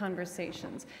table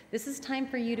conversations. This is time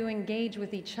for you to engage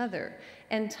with each other.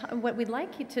 And what we'd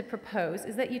like you to propose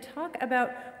is that you talk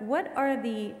about what are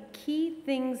the key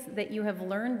things that you have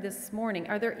learned this morning.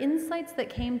 Are there insights that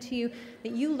came to you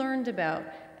that you learned about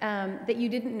that you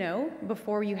didn't know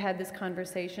before you had this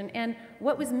conversation? And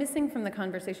what was missing from the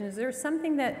conversation? Is there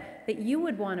something that you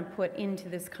would want to put into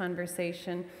this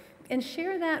conversation? And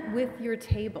share that with your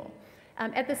table.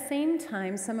 At the same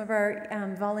time, some of our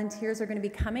volunteers are going to be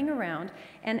coming around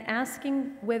and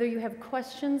asking whether you have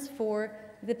questions for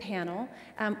the panel.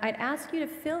 I'd ask you to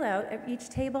fill out, each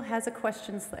table has a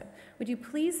question slip. Would you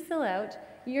please fill out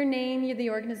your name, the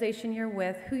organization you're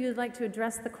with, who you'd like to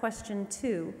address the question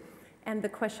to, and the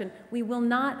question. We will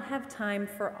not have time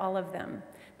for all of them,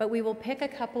 but we will pick a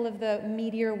couple of the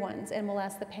meatier ones and we'll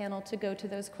ask the panel to go to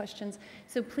those questions.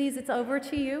 So please, it's over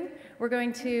to you. We're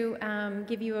going to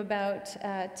give you about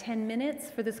 10 minutes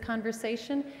for this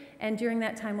conversation, and during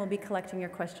that time we'll be collecting your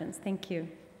questions. Thank you.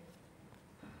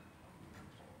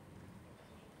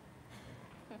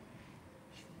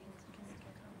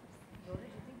 Laura, do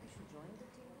you think we should join the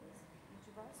tables,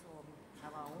 each of us, or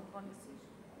have our own conversation?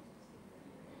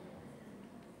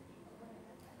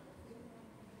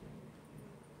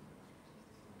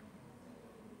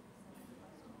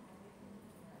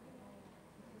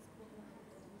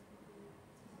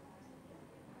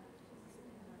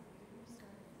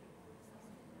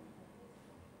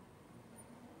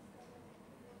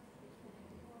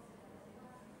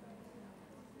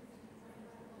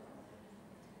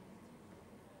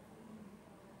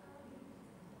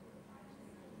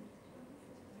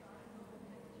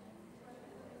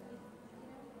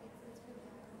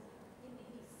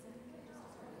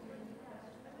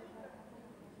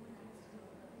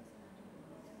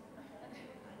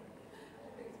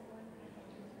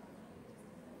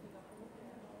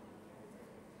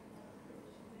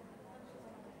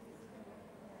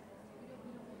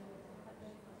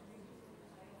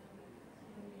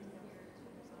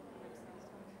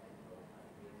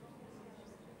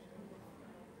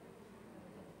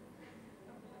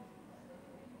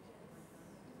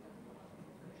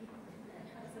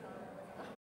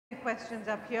 Questions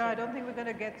up here. I don't think we're going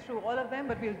to get through all of them,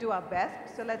 but we'll do our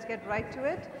best. So let's get right to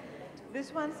it.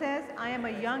 This one says, I am a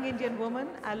young Indian woman.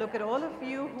 I look at all of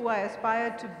you who I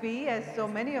aspire to be, as so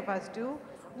many of us do.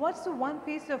 What's the one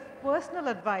piece of personal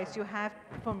advice you have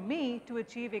for me to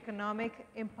achieve economic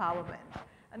empowerment?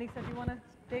 Anisa, do you want to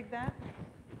take that?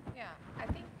 Yeah, I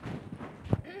think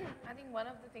one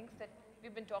of the things that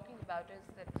we've been talking about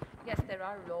is that, yes, there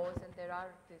are laws and there are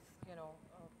this,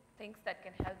 things that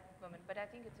can help women, but I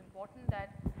think it's important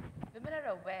that women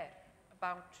are aware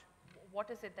about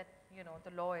what is it that,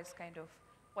 the law is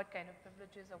what kind of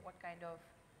privileges or what kind of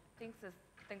things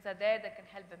are there that can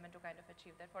help women to kind of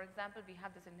achieve that. For example, we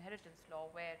have this inheritance law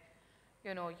where,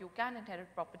 you can inherit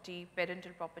property,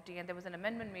 parental property, and there was an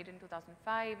amendment made in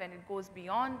 2005, and it goes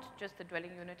beyond just the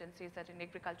dwelling unit and says that in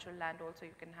agricultural land also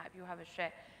you have a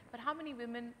share. But how many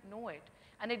women know it?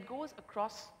 And it goes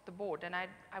across the board, and I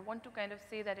want to kind of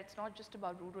say that it's not just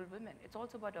about rural women, it's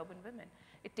also about urban women.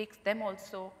 It takes them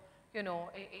also, in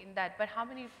that. But how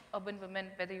many urban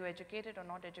women, whether you're educated or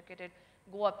not educated,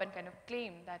 go up and kind of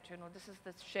claim that, this is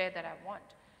the share that I want?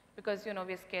 Because,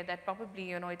 we're scared that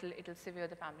probably, it'll sever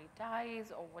the family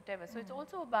ties or whatever. So it's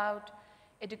also about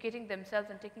educating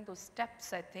themselves and taking those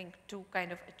steps, I think, to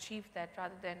kind of achieve that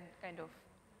rather than kind of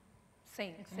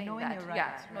saying knowing that. Your rights,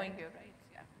 yeah, right? knowing your rights,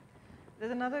 yeah.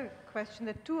 There's another question,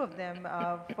 that two of them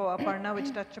for Aparna,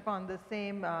 which touch upon the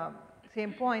same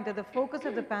point, that the focus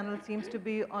of the panel seems to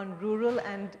be on rural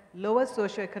and lower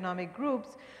socioeconomic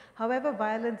groups. However,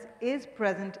 violence is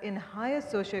present in higher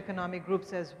socioeconomic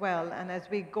groups as well. And as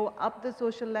we go up the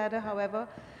social ladder, however,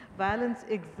 violence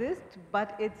exists,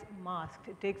 but it's masked.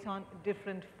 It takes on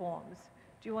different forms.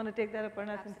 Do you want to take that,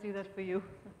 Aparna? I can see that for you.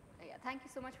 Yeah, thank you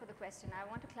so much for the question. I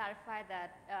want to clarify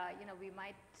that, we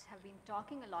might have been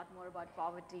talking a lot more about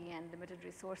poverty and limited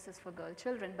resources for girl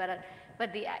children,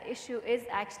 but the issue is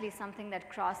actually something that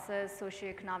crosses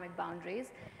socioeconomic boundaries.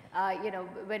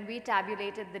 When we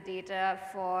tabulated the data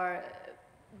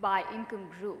by income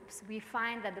groups, we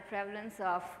find that the prevalence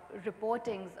of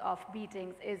reportings of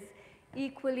beatings is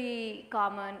equally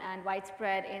common and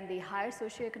widespread in the higher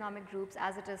socioeconomic groups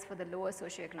as it is for the lower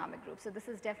socioeconomic groups. So this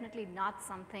is definitely not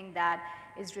something that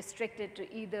is restricted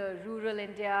to either rural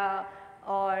India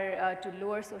or to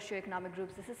lower socioeconomic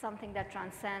groups. This is something that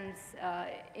transcends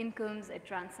incomes, it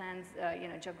transcends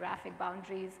geographic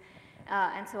boundaries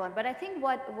and so on. But I think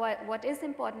what is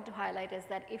important to highlight is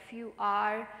that if you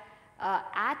are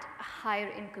at higher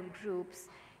income groups,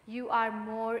 you are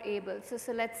more able,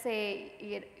 so let's say,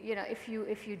 if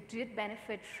you did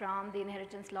benefit from the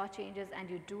inheritance law changes and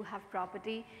you do have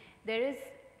property, there is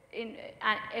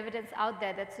evidence out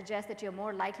there that suggests that you're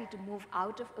more likely to move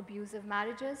out of abusive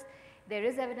marriages. There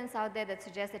is evidence out there that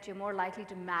suggests that you're more likely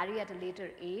to marry at a later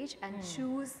age and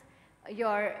choose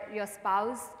your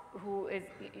spouse who is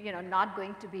not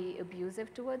going to be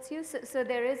abusive towards you. So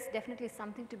there is definitely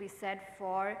something to be said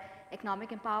for economic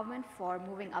empowerment, for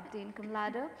moving up the income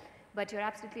ladder. But you're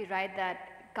absolutely right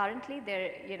that currently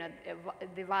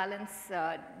the violence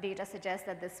data suggests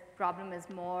that this problem is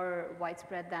more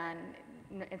widespread than,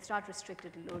 it's not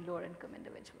restricted to lower income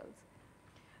individuals.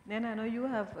 Naina, I know you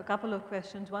have a couple of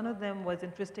questions. One of them was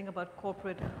interesting about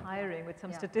corporate hiring with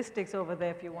some statistics over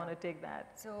there if you want to take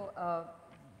that. So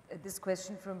this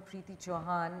question from Preeti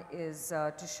Chauhan is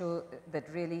to show that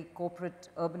really corporate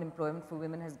urban employment for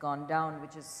women has gone down,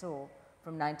 which is so,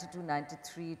 from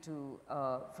 92-93 to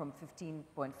from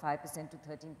 15.5% to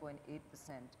 13.8%.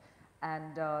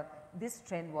 And this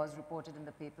trend was reported in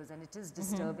the papers, and it is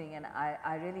disturbing, and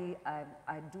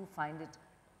I do find it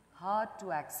hard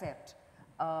to accept.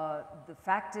 The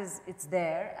fact is it's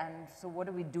there, and so what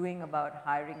are we doing about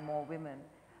hiring more women?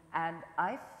 And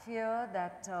I fear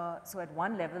that, so at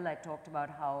one level I talked about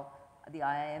how the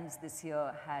IIMs this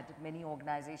year had many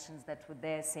organizations that were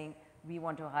there saying we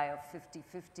want to hire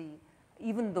 50-50,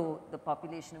 even though the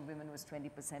population of women was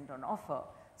 20% on offer.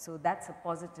 So that's a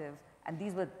positive, and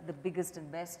these were the biggest and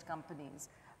best companies.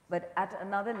 But at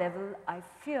another level, I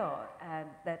fear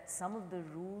that some of the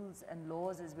rules and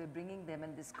laws as we're bringing them,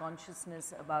 and this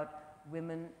consciousness about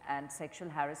women and sexual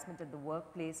harassment at the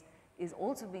workplace is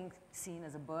also being seen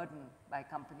as a burden by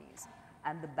companies.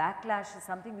 And the backlash is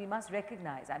something we must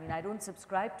recognize. I mean, I don't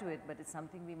subscribe to it, but it's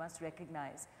something we must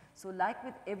recognize. So like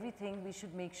with everything, we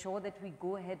should make sure that we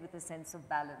go ahead with a sense of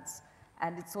balance.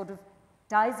 And it sort of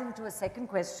ties into a second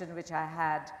question which I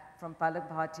had from Palak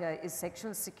Bhatia, is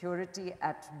sexual security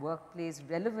at workplace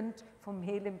relevant for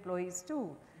male employees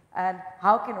too? And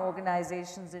how can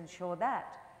organizations ensure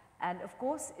that? And of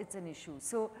course, it's an issue.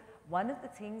 So one of the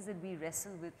things that we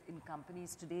wrestle with in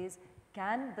companies today is,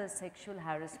 can the sexual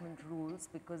harassment rules,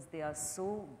 because they are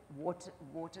so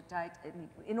watertight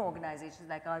in organizations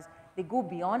like ours, they go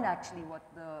beyond actually what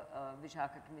the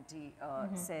Vishaka committee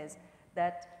says,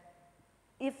 that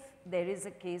if there is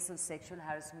a case of sexual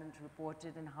harassment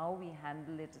reported, and how we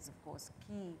handle it is of course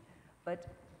key, but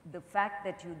the fact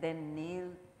that you then nail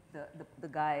the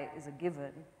guy is a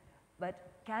given,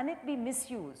 but can it be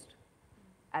misused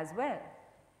as well?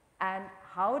 And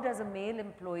how does a male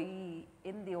employee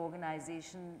in the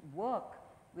organization work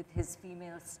with his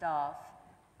female staff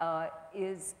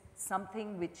is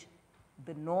something which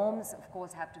the norms of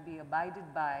course have to be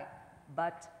abided by,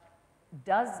 but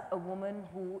does a woman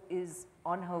who is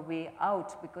on her way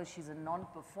out because she's a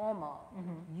non-performer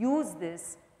use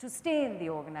this to stay in the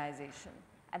organization?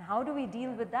 And how do we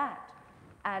deal with that?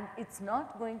 And it's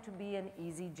not going to be an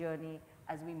easy journey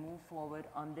as we move forward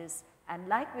on this. And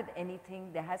like with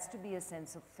anything, there has to be a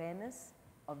sense of fairness,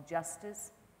 of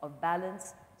justice, of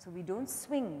balance, so we don't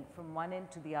swing from one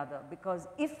end to the other. Because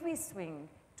if we swing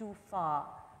too far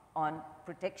on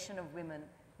protection of women,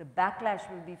 the backlash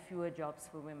will be fewer jobs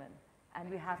for women. And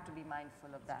we have to be mindful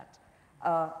of that.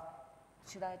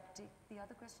 Should I take the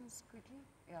other questions quickly?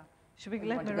 Yeah. Should we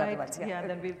let Mirai? Yeah,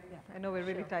 then we. I know we're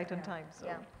really tight on time. So.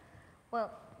 Yeah. Well,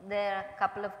 there are a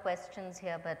couple of questions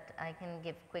here, but I can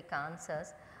give quick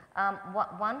answers.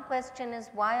 One question is,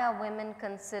 why are women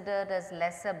considered as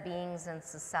lesser beings in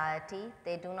society?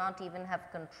 They do not even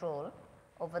have control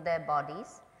over their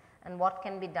bodies. And what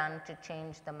can be done to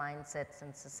change the mindsets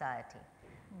in society?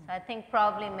 So I think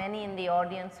probably many in the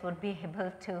audience would be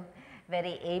able to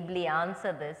very ably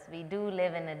answer this. We do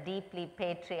live in a deeply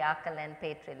patriarchal and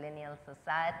patrilineal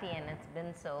society, and it's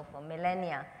been so for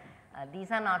millennia.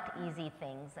 These are not easy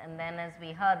things. And then as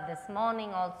we heard this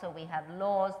morning also, we have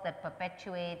laws that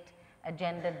perpetuate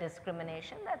gender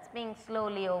discrimination. That's being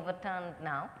slowly overturned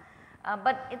now.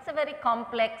 But it's a very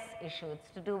complex issue.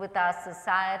 It's to do with our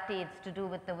society. It's to do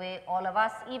with the way all of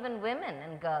us, even women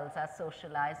and girls, are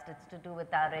socialized. It's to do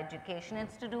with our education.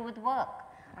 It's to do with work.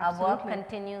 Absolutely. Our work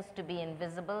continues to be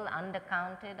invisible,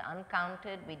 undercounted,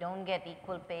 uncounted. We don't get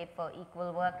equal pay for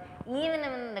equal work, even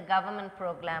in the government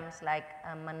programs like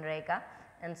Manrega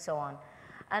and so on.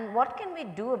 And what can we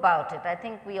do about it? I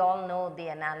think we all know the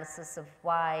analysis of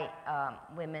why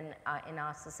women in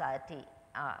our society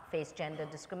face gender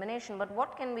discrimination, but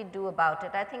what can we do about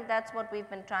it? I think that's what we've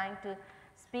been trying to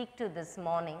speak to this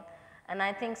morning. And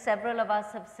I think several of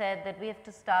us have said that we have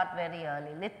to start very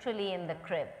early, literally in the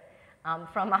crib.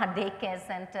 From our daycare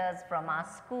centers, from our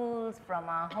schools, from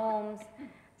our homes,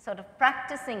 sort of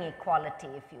practicing equality,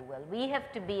 if you will. We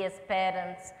have to be, as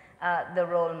parents, the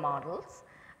role models.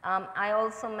 I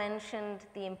also mentioned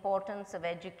the importance of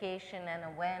education and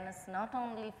awareness, not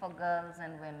only for girls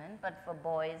and women, but for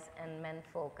boys and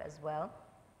menfolk as well.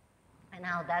 And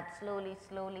how that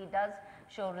slowly does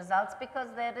show results, because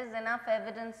there is enough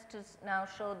evidence to now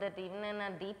show that even in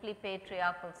a deeply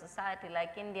patriarchal society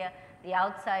like India, the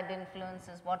outside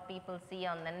influences, what people see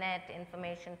on the net,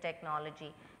 information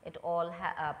technology, it all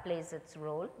plays its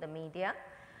role, the media.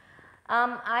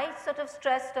 I sort of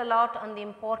stressed a lot on the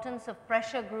importance of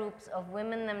pressure groups of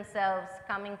women themselves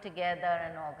coming together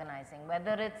and organizing,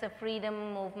 whether it's a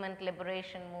freedom movement,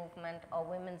 liberation movement, or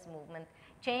women's movement.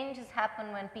 Change has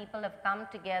happened when people have come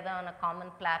together on a common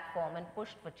platform and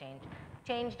pushed for change.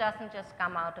 Change doesn't just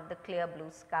come out of the clear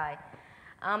blue sky.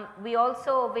 We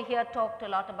also over here talked a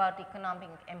lot about economic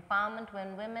empowerment.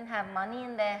 When women have money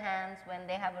in their hands, when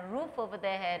they have a roof over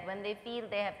their head, when they feel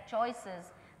they have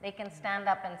choices, they can stand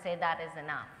up and say that is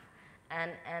enough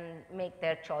and make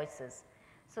their choices.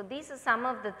 So these are some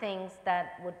of the things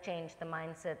that would change the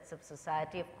mindsets of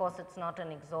society. Of course, it's not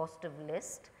an exhaustive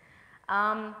list.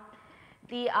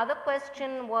 The other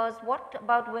question was, what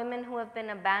about women who have been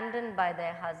abandoned by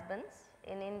their husbands?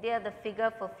 In India, the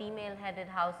figure for female-headed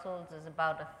households is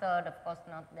about a third. Of course,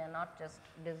 they're not just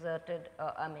deserted,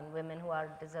 women who are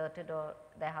deserted or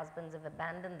their husbands have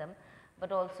abandoned them,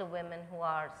 but also women who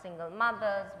are single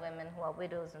mothers, women who are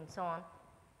widows, and so on.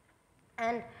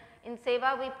 And in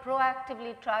SEWA, we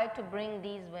proactively try to bring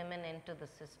these women into the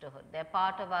sisterhood. They're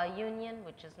part of our union,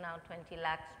 which is now 20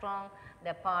 lakh strong.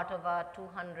 They're part of our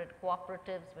 200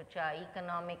 cooperatives, which are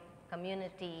economic,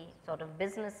 community, sort of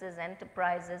businesses,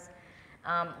 enterprises.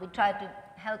 We try to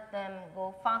help them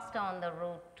go faster on the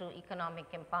road to economic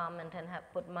empowerment and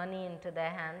put money into their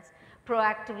hands,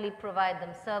 proactively provide them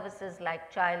services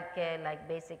like childcare, like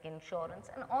basic insurance,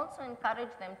 and also encourage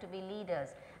them to be leaders.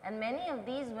 And many of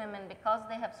these women, because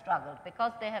they have struggled,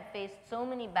 because they have faced so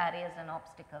many barriers and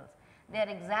obstacles, they are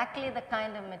exactly the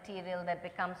kind of material that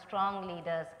becomes strong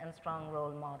leaders and strong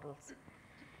role models.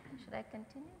 Should I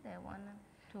continue? There are one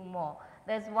or two more.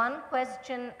 There's one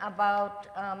question about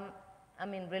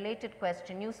related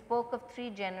question. You spoke of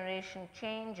 3-generation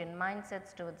change in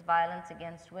mindsets towards violence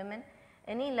against women.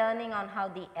 Any learning on how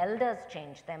the elders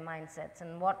changed their mindsets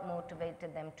and what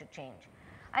motivated them to change?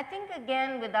 I think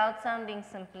again, without sounding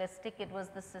simplistic, it was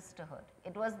the sisterhood.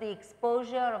 It was the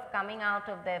exposure of coming out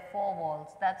of their four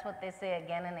walls. That's what they say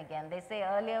again and again. They say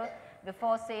earlier,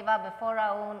 before SEWA, before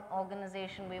our own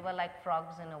organization, we were like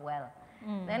frogs in a well.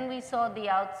 Then we saw the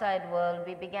outside world.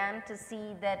 We began to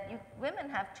see that women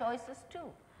have choices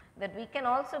too, that we can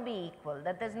also be equal,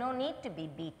 that there's no need to be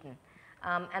beaten.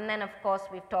 And then of course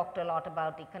we've talked a lot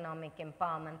about economic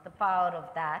empowerment, the power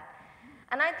of that.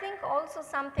 And I think also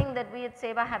something that we at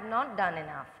SEWA have not done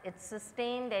enough, it's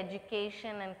sustained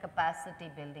education and capacity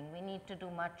building. We need to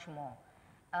do much more.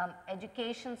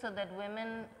 Education so that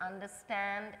women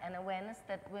understand, and awareness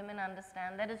that women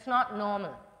understand that it's not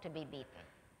normal to be beaten.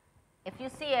 If you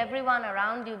see everyone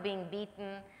around you being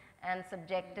beaten and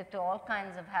subjected to all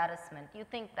kinds of harassment, you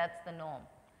think that's the norm.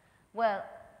 Well,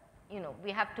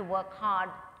 we have to work hard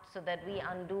so that we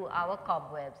undo our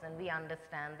cobwebs and we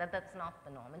understand that that's not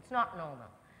the norm. It's not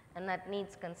normal, and that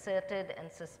needs concerted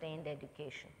and sustained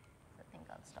education. So I think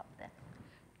I'll stop there.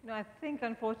 I think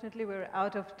unfortunately we're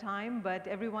out of time, but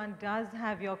everyone does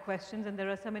have your questions, and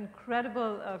there are some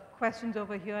incredible questions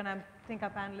over here, and I think our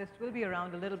panelists will be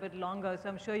around a little bit longer, so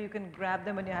I'm sure you can grab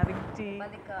them when you're having tea.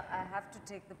 Mallika, I have to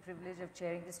take the privilege of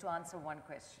chairing just to answer one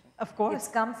question. Of course. It's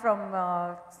come from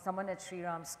someone at Sri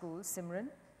Ram School, Simran.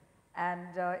 And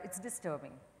it's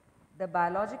disturbing. The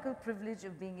biological privilege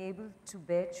of being able to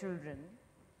bear children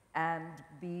and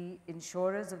be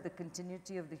insurers of the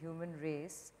continuity of the human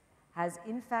race has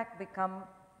in fact become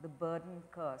the burden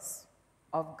curse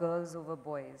of girls over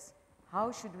boys.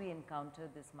 How should we encounter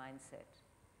this mindset?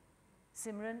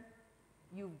 Simran,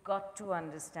 you've got to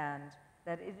understand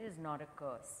that it is not a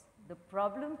curse. The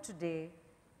problem today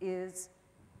is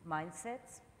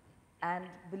mindsets, and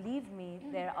believe me,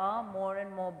 there are more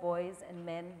and more boys and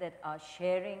men that are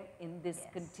sharing in this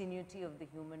continuity of the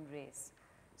human race.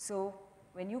 So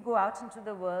when you go out into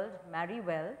the world, marry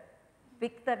well,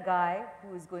 pick the guy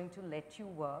who is going to let you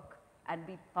work and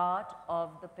be part of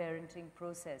the parenting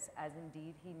process, as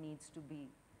indeed he needs to be.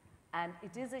 And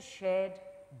it is a shared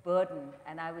burden,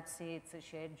 and I would say it's a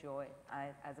shared joy.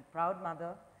 As a proud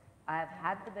mother, I have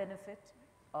had the benefit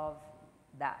of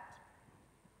that.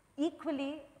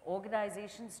 Equally,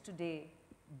 organizations today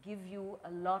give you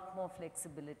a lot more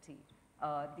flexibility.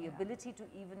 The ability to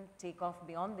even take off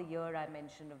beyond the year I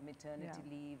mentioned of maternity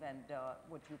leave and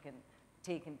what you can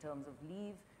take in terms of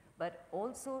leave, but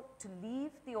also to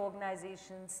leave the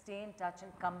organization, stay in touch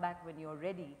and come back when you're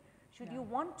ready, should you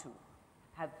want to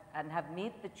have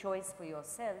made the choice for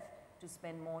yourself to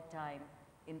spend more time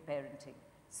in parenting.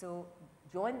 So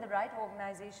join the right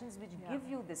organizations which give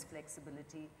you this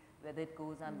flexibility, whether it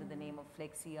goes under the name of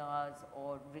flexi hours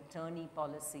or returnee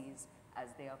policies as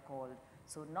they are called.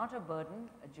 So not a burden,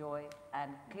 a joy,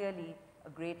 and clearly a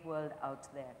great world out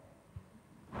there.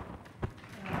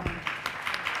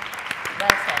 Well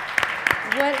said.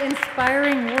 What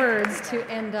inspiring words to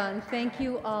end on. Thank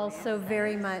you all so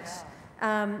very much.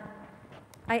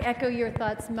 I echo your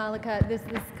thoughts, Mallika. This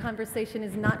conversation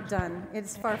is not done.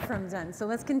 It's far from done. So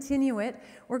let's continue it.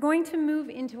 We're going to move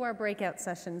into our breakout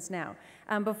sessions now.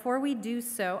 Before we do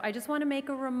so, I just want to make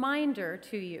a reminder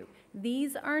to you.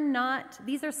 These are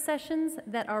sessions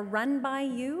that are run by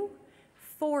you,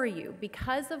 for you,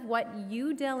 because of what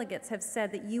you delegates have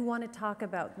said that you want to talk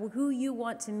about, who you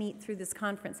want to meet through this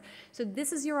conference. So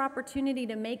this is your opportunity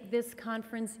to make this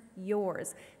conference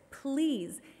yours.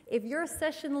 Please, if your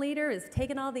session leader is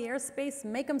taking all the airspace,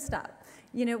 make them stop.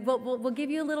 You know, we'll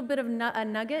give you a little bit of a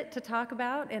nugget to talk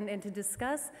about and to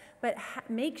discuss, but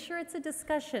make sure it's a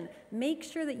discussion. Make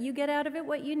sure that you get out of it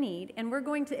what you need, and we're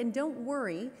going to, and don't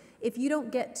worry if you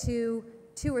don't get to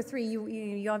 2 or 3,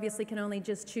 you obviously can only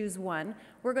just choose one.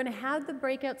 We're going to have the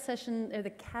breakout session, or the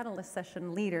catalyst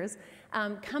session leaders,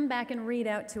 come back and read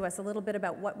out to us a little bit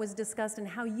about what was discussed and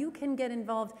how you can get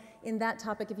involved in that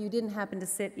topic if you didn't happen to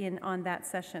sit in on that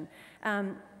session.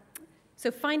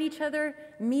 So find each other,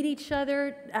 meet each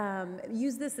other,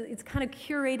 use this, it's kind of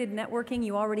curated networking.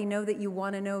 You already know that you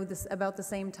want to know this about the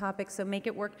same topic, so make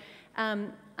it work.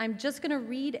 I'm just going to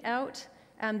read out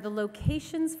the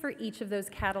locations for each of those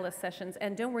catalyst sessions,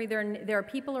 and don't worry, there are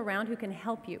people around who can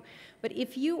help you. But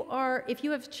if you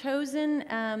have chosen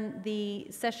the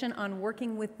session on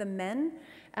working with the men,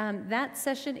 that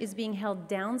session is being held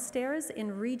downstairs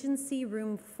in Regency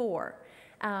Room 4.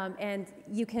 And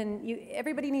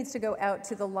everybody needs to go out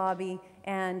to the lobby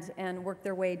and work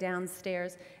their way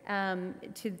downstairs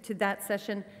to that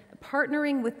session.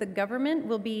 Partnering with the government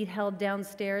will be held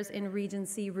downstairs in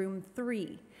Regency Room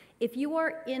 3. If you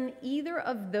are in either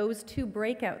of those 2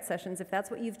 breakout sessions, if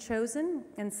that's what you've chosen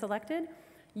and selected,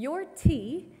 your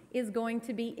tea is going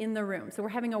to be in the room. So we're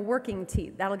having a working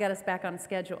tea. That'll get us back on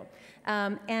schedule.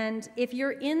 And if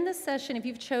you're in the session, if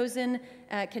you've chosen,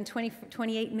 can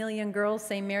 28 million girls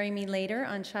say marry me later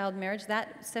on child marriage,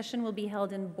 that session will be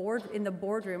held in the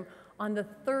boardroom on the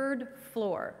 3rd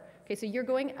floor. Okay, so you're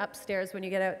going upstairs when you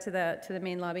get out to the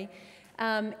main lobby.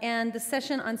 And the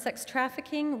session on sex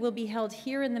trafficking will be held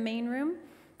here in the main room.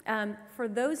 For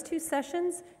those 2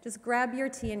 sessions, just grab your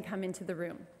tea and come into the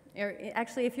room.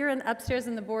 Actually, if you're upstairs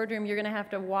in the boardroom, you're going to have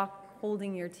to walk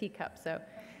holding your teacup, so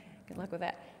good luck with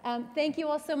that. Thank you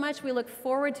all so much. We look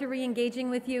forward to re-engaging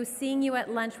with you, seeing you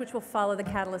at lunch, which will follow the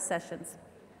Catalyst sessions.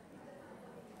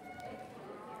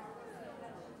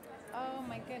 Oh,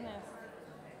 my goodness.